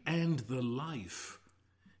resurrection and the life.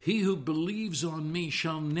 He who believes on me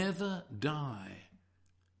shall never die.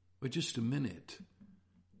 Well, just a minute.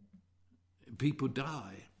 People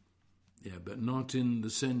die. Yeah, but not in the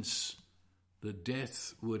sense that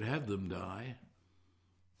death would have them die.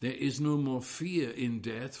 There is no more fear in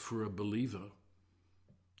death for a believer.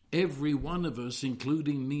 Every one of us,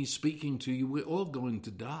 including me speaking to you, we're all going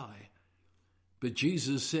to die. But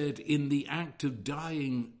Jesus said in the act of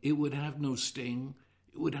dying, it would have no sting,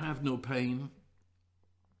 it would have no pain.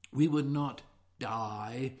 We would not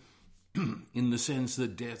die in the sense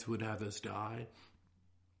that death would have us die.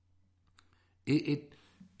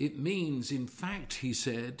 It means, in fact, he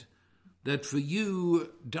said, that for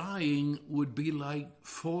you, dying would be like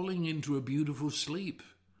falling into a beautiful sleep.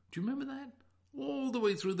 Do you remember that? All the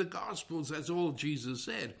way through the Gospels, that's all Jesus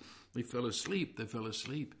said. They fell asleep, they fell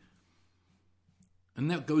asleep.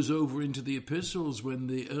 And that goes over into the epistles when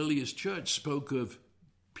the earliest church spoke of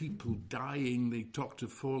people dying, they talked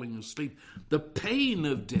of falling asleep. The pain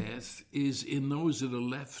of death is in those that are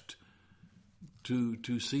left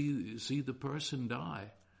to see the person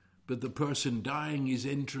die. But the person dying is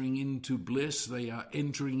entering into bliss. They are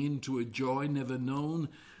entering into a joy never known,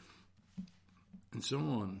 and so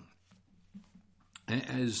on.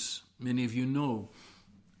 As many of you know,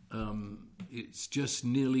 it's just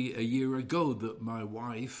nearly a year ago that my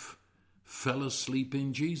wife fell asleep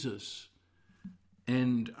in Jesus.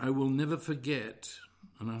 And I will never forget,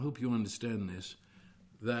 and I hope you understand this,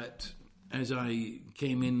 that as I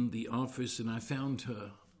came in the office and I found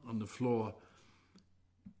her on the floor,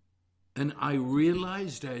 and I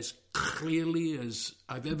realized as clearly as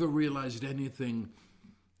I've ever realized anything,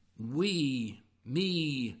 me,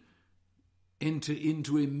 enter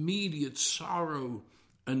into immediate sorrow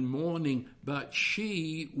and mourning, but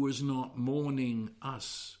she was not mourning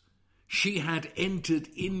us. She had entered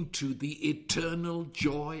into the eternal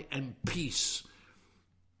joy and peace,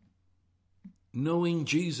 knowing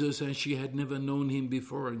Jesus as she had never known him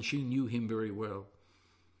before, and she knew him very well.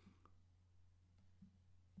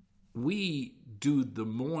 We do the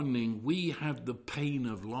mourning, we have the pain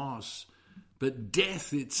of loss, but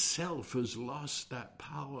death itself has lost that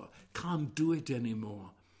power, can't do it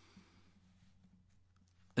anymore.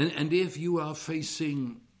 And if you are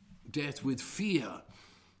facing death with fear,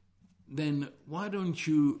 then why don't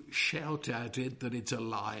you shout at it that it's a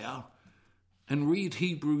liar and read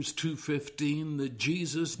Hebrews 2:15 that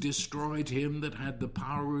Jesus destroyed him that had the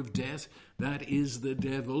power of death, that is the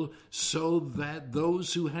devil, so that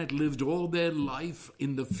those who had lived all their life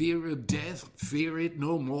in the fear of death fear it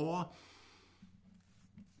no more.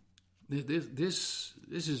 This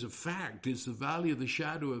is a fact. It's the valley of the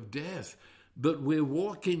shadow of death. But we're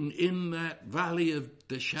walking in that valley of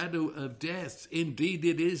the shadow of death. Indeed,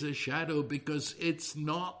 it is a shadow because it's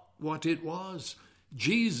not what it was.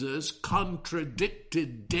 Jesus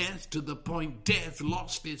contradicted death to the point death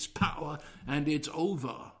lost its power and it's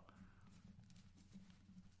over.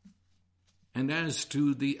 And as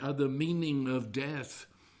to the other meaning of death,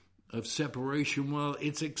 of separation, well,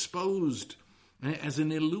 it's exposed as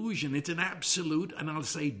an illusion. It's an absolute, and I'll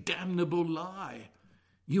say damnable lie.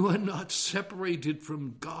 You are not separated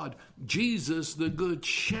from God. Jesus, the Good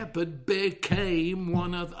Shepherd, became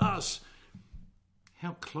one of us.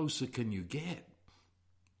 How closer can you get?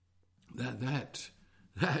 That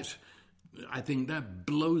I think that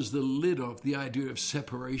blows the lid off the idea of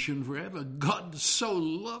separation forever. God so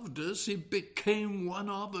loved us, he became one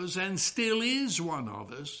of us and still is one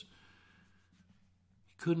of us.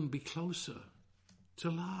 He couldn't be closer. It's a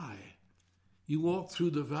lie. You walk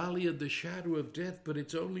through the valley of the shadow of death, but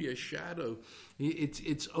it's only a shadow.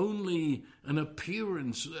 It's only an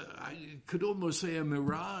appearance. I could almost say a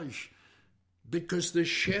mirage. Because the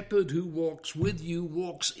shepherd who walks with you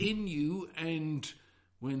walks in you, and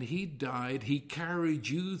when he died, he carried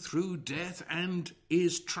you through death and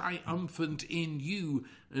is triumphant in you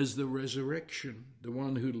as the resurrection, the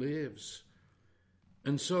one who lives.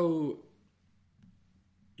 And so,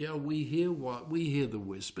 yeah, we hear the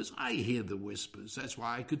whispers. I hear the whispers. That's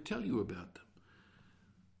why I could tell you about them.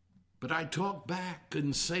 But I talk back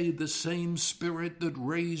and say the same Spirit that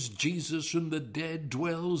raised Jesus from the dead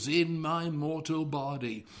dwells in my mortal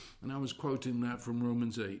body. And I was quoting that from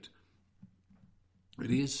Romans 8. It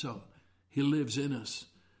is so. He lives in us.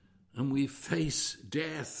 And we face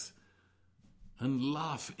death and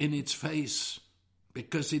laugh in its face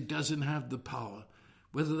because it doesn't have the power.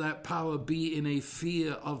 whether that power be in a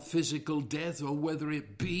fear of physical death or whether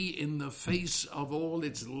it be in the face of all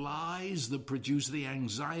its lies that produce the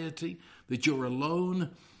anxiety that you're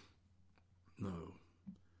alone. No.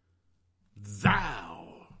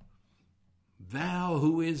 Thou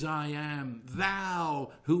who is I am,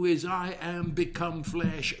 thou who is I am become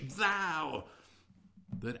flesh, thou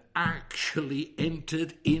that actually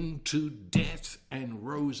entered into death and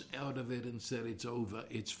rose out of it and said, it's over,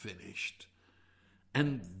 it's finished.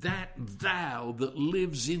 And that thou that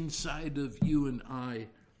lives inside of you and I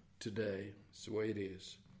today. It's the way it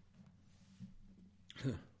is.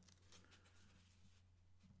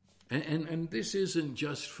 And this isn't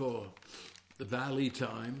just for the valley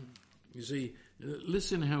time. You see,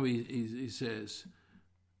 listen how he says.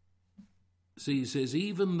 See, he says,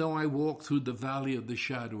 even though I walk through the valley of the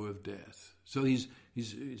shadow of death. So he's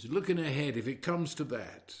looking ahead if it comes to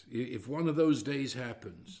that, if one of those days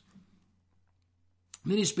happens.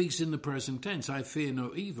 And then he speaks in the present tense, I fear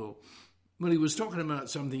no evil. Well, he was talking about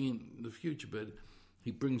something in the future, but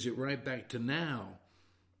he brings it right back to now.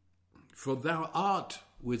 For thou art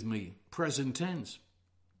with me, present tense.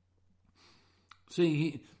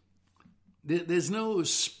 See, there's no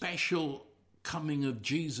special coming of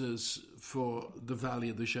Jesus for the valley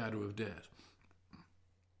of the shadow of death.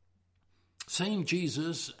 Same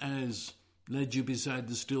Jesus as led you beside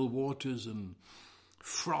the still waters and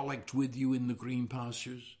frolicked with you in the green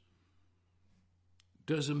pastures.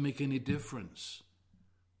 Doesn't make any difference.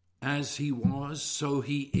 As he was, so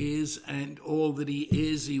he is, and all that he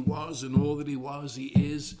is, he was, and all that he was, he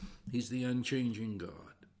is. He's the unchanging God.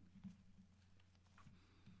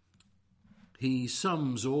 He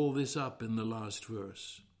sums all this up in the last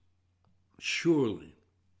verse. Surely.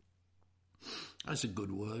 That's a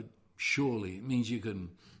good word. Surely. It means you can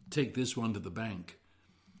take this one to the bank.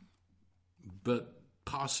 But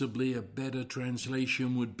possibly a better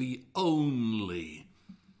translation would be only.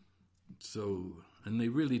 So, and they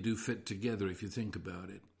really do fit together if you think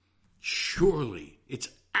about it. Surely. It's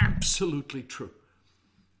absolutely true.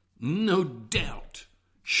 No doubt.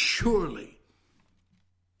 Surely.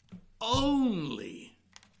 Only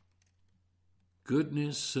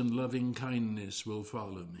goodness and loving kindness will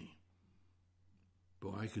follow me.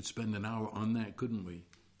 Boy, I could spend an hour on that, couldn't we?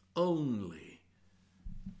 Only.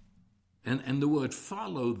 And the word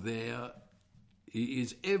follow there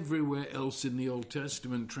is everywhere else in the Old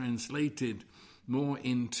Testament translated more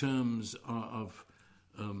in terms of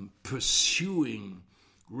pursuing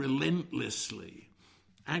relentlessly.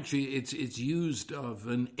 Actually, it's used of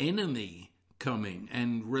an enemy coming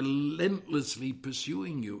and relentlessly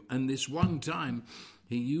pursuing you. And this one time,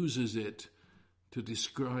 he uses it to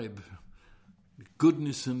describe the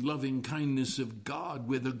goodness and loving kindness of God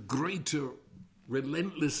with a greater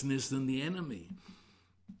relentlessness than the enemy,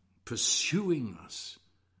 pursuing us.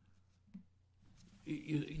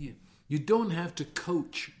 You don't have to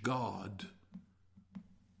coach God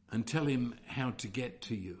and tell him how to get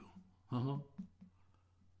to you.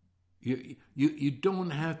 You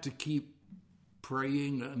don't have to keep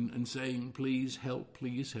praying and saying, please help,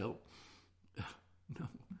 please help. No.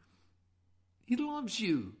 He loves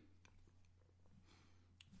you.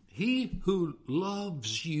 He who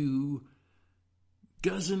loves you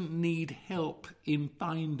doesn't need help in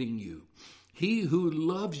finding you. He who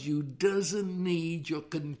loves you doesn't need your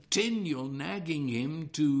continual nagging him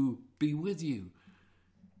to be with you.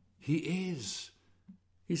 He is.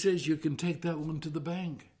 He says you can take that one to the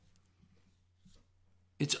bank.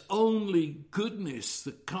 It's only goodness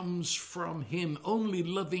that comes from him, only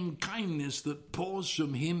loving kindness that pours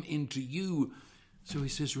from him into you. So he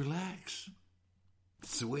says, relax.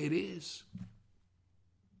 It's the way it is.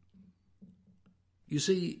 You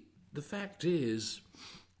see, the fact is,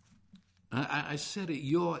 I said it,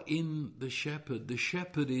 you're in the shepherd. The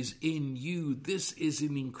shepherd is in you. This is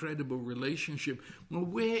an incredible relationship. Well,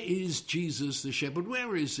 where is Jesus the shepherd?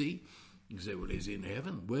 Where is he? You say, well, he's in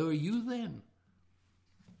heaven. Where are you then?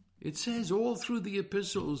 It says all through the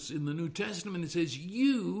epistles in the New Testament, it says,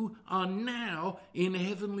 you are now in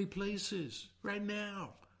heavenly places, right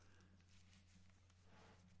now.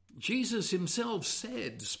 Jesus himself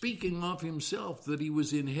said, speaking of himself, that he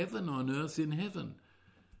was in heaven on earth in heaven.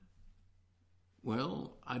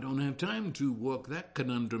 Well, I don't have time to work that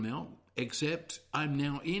conundrum out, except I'm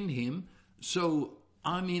now in him, so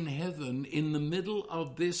I'm in heaven in the middle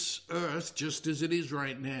of this earth, just as it is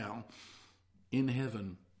right now, in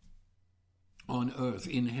heaven. On earth,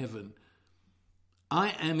 in heaven.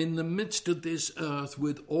 I am in the midst of this earth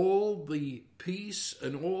with all the peace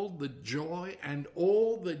and all the joy and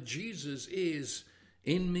all that Jesus is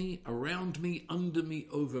in me, around me, under me,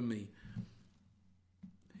 over me.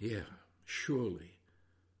 Yeah, surely.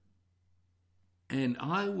 and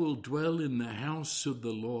I will dwell in the house of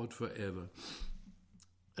the Lord forever.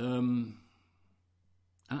 I'm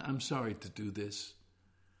sorry to do this,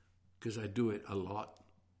 because I do it a lot,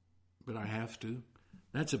 but I have to.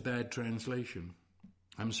 That's a bad translation.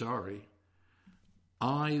 I'm sorry.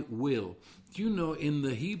 I will. Do you know, in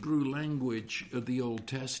the Hebrew language of the Old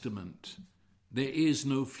Testament, there is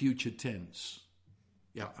no future tense.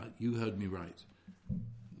 Yeah, you heard me right.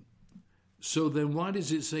 So then why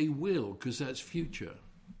does it say will? Because that's future.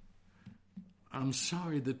 I'm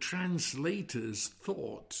sorry, the translators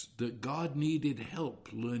thought that God needed help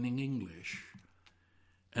learning English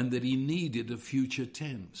and that he needed a future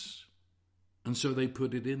tense. And so they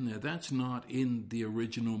put it in there. That's not in the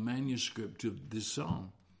original manuscript of this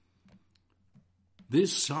psalm.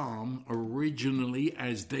 This psalm originally,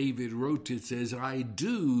 as David wrote it, says, I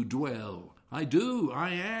do dwell. I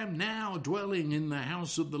am now dwelling in the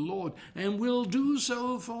house of the Lord and will do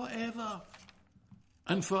so forever.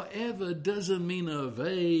 And forever doesn't mean a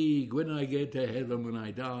vague, when I get to heaven, when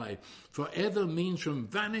I die. Forever means from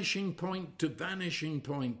vanishing point to vanishing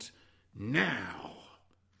point, now.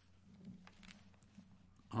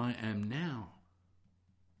 I am now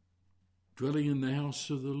dwelling in the house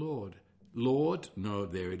of the Lord. Lord, no,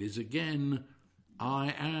 there it is again.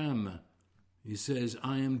 I am. He says,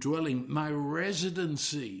 I am dwelling. My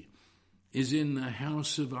residency is in the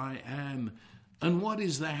house of I am. And what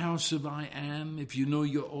is the house of I am? If you know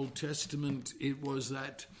your Old Testament, it was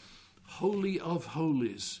that Holy of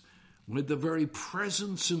Holies, where the very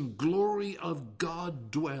presence and glory of God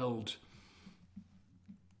dwelled.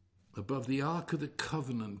 Above the Ark of the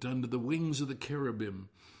Covenant, under the wings of the cherubim.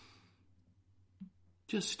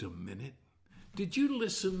 Just a minute. Did you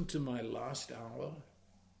listen to my last hour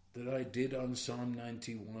that I did on Psalm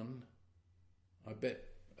 91? I bet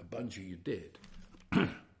a bunch of you did.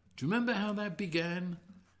 Do you remember how that began?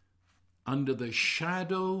 Under the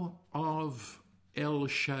shadow of El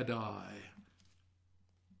Shaddai.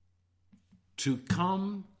 To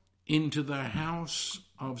come into the house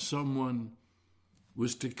of someone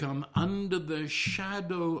was to come under the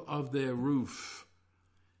shadow of their roof,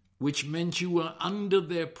 which meant you were under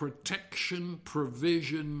their protection,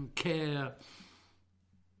 provision, care,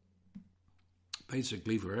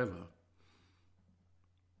 basically forever.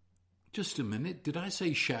 Just a minute, did I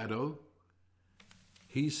say shadow?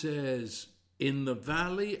 He says, in the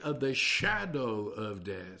valley of the shadow of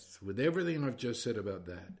death, with everything I've just said about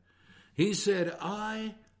that, he said,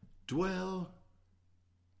 I dwell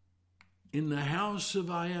in the house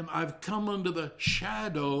of I am. I've come under the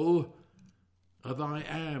shadow of I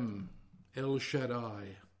am, El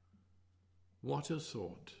Shaddai. What a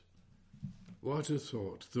thought. What a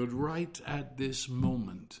thought. That right at this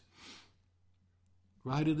moment,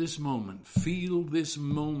 feel this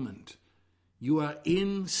moment, you are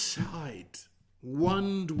inside,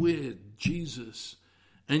 one with Jesus,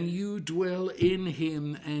 and you dwell in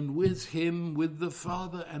him and with him, with the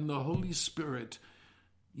Father and the Holy Spirit.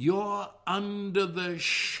 You're under the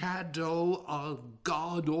shadow of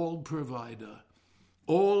God, all provider,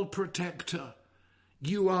 all protector.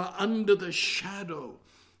 You are under the shadow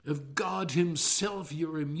of God himself,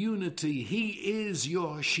 your immunity. He is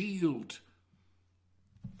your shield.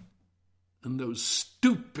 And those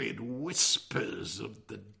stupid whispers of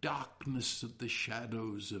the darkness of the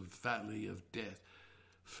shadows of valley of death,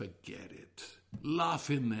 forget it. Laugh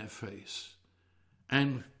in their face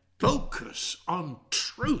and focus on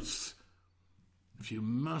truth. If you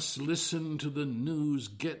must listen to the news,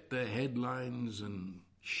 get the headlines and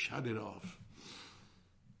shut it off.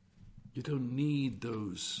 You don't need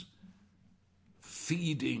those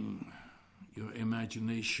feeding your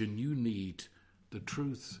imagination. You need the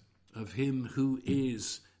truth of him who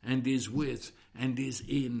is and is with and is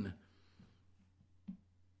in.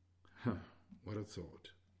 What a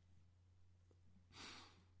thought.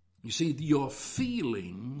 You see, your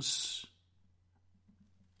feelings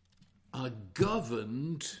are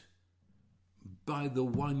governed by the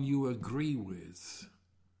one you agree with.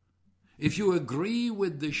 If you agree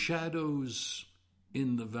with the shadows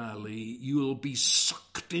in the valley, you'll be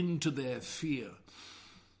sucked into their fear.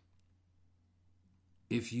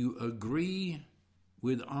 If you agree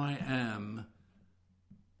with I am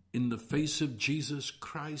in the face of Jesus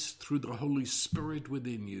Christ through the Holy Spirit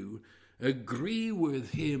within you, agree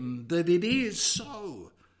with him that it is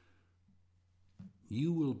so,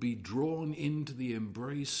 you will be drawn into the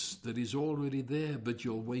embrace that is already there, but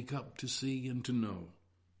you'll wake up to see and to know.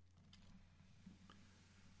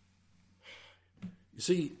 You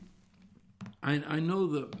see, I know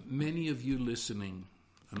that many of you listening,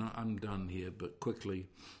 and I'm done here, but quickly,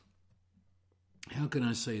 how can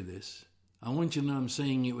I say this? I want you to know I'm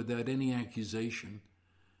saying it without any accusation.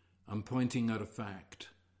 I'm pointing out a fact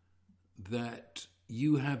that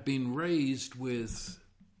you have been raised with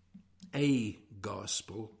a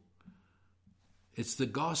gospel. It's the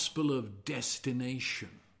gospel of destination.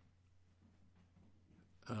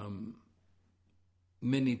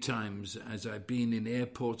 Many times as I've been in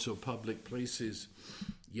airports or public places,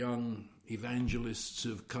 young evangelists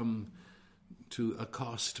have come to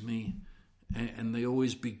accost me, and they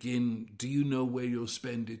always begin, do you know where you'll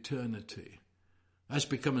spend eternity? That's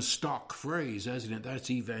become a stock phrase, hasn't it? That's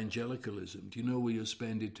evangelicalism. Do you know where you'll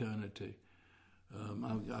spend eternity?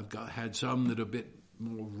 I've had some that are a bit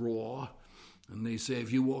more raw, and they say,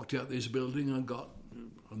 if you walked out this building and got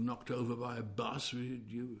knocked over by a bus,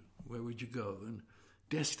 where would you go? And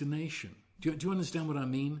destination. Do you understand what I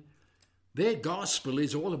mean? Their gospel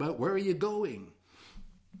is all about where are you going?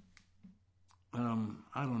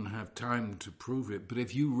 I don't have time to prove it, but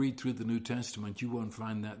if you read through the New Testament, you won't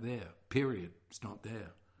find that there. Period. It's not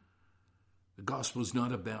there. The gospel is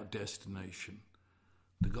not about destination.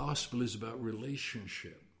 The gospel is about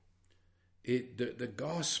relationship. The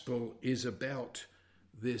gospel is about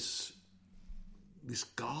this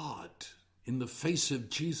God in the face of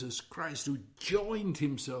Jesus Christ who joined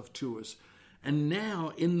himself to us. And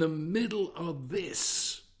now in the middle of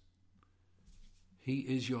this, he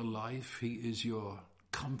is your life, he is your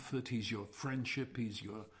comfort, he's your friendship, he's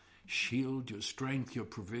your shield, your strength, your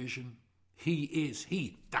provision.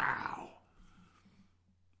 Thou.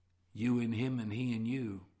 You in him and he in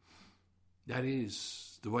you. That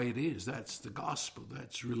is the way it is. That's the gospel.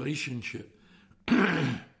 That's relationship.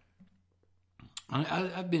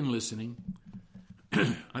 I've been listening.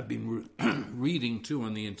 I've been reading too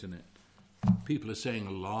on the internet. People are saying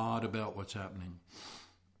a lot about what's happening.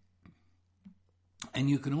 And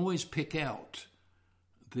you can always pick out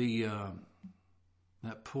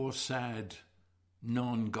that poor, sad,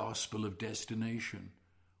 non-gospel of destination.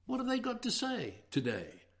 What have they got to say today?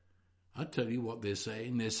 I'll tell you what they're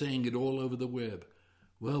saying. They're saying it all over the web.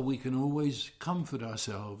 Well, we can always comfort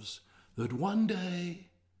ourselves that one day,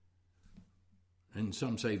 and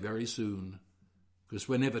some say very soon, because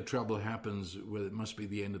whenever trouble happens, well, it must be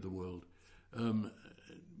the end of the world.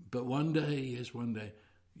 But one day, yes, one day,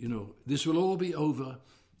 this will all be over,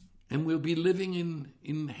 and we'll be living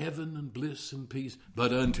in heaven and bliss and peace.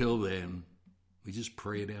 But until then, we just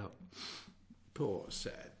pray it out. Poor,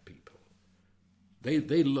 sad people.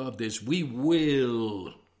 They love this. We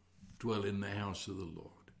will dwell in the house of the Lord.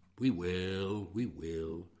 We will.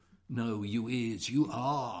 No, you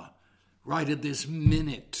are. Right at this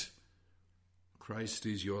minute, Christ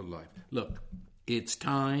is your life. Look, it's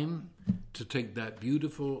time to take that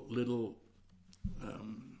beautiful little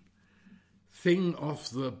thing off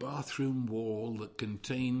the bathroom wall that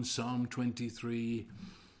contains Psalm 23,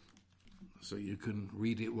 so you can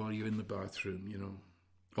read it while you're in the bathroom,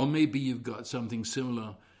 Or maybe you've got something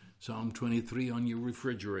similar, Psalm 23, on your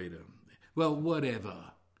refrigerator. Well, whatever.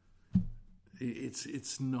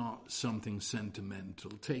 It's not something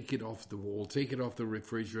sentimental. Take it off the wall. Take it off the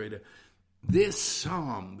refrigerator. This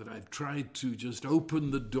psalm that I've tried to just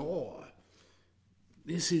open the door,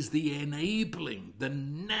 this is the enabling, the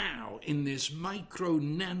now, in this micro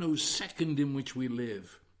nanosecond in which we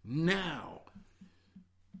live. Now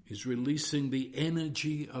is releasing the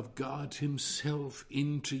energy of God himself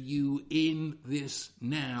into you in this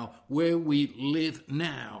now, where we live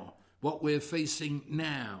now, what we're facing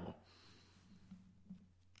now.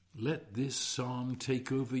 Let this psalm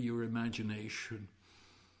take over your imagination.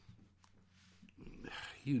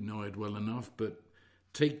 You know it well enough, but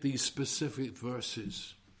take these specific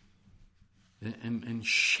verses and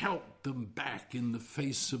shout them back in the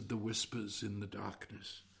face of the whispers in the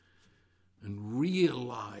darkness. And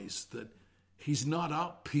realize that he's not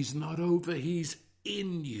up, he's not over, he's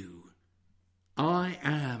in you. I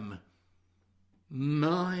am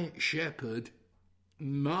my shepherd.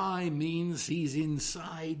 My means he's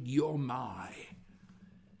inside your my.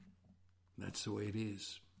 That's the way it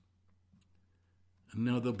is. And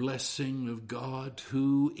now the blessing of God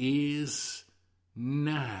who is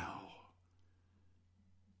now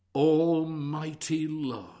almighty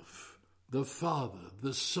love, the Father,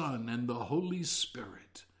 the Son, and the Holy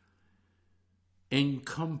Spirit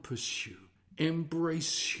encompass you,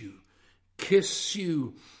 embrace you, kiss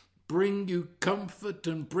you, bring you comfort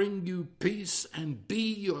and bring you peace and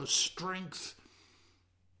be your strength,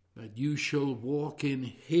 that you shall walk in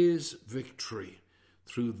his victory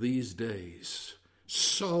through these days.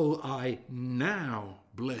 So I now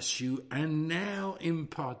bless you and now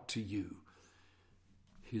impart to you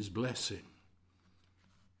his blessing.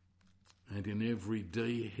 And in every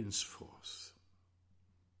day henceforth,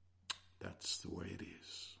 That's the way it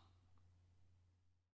is.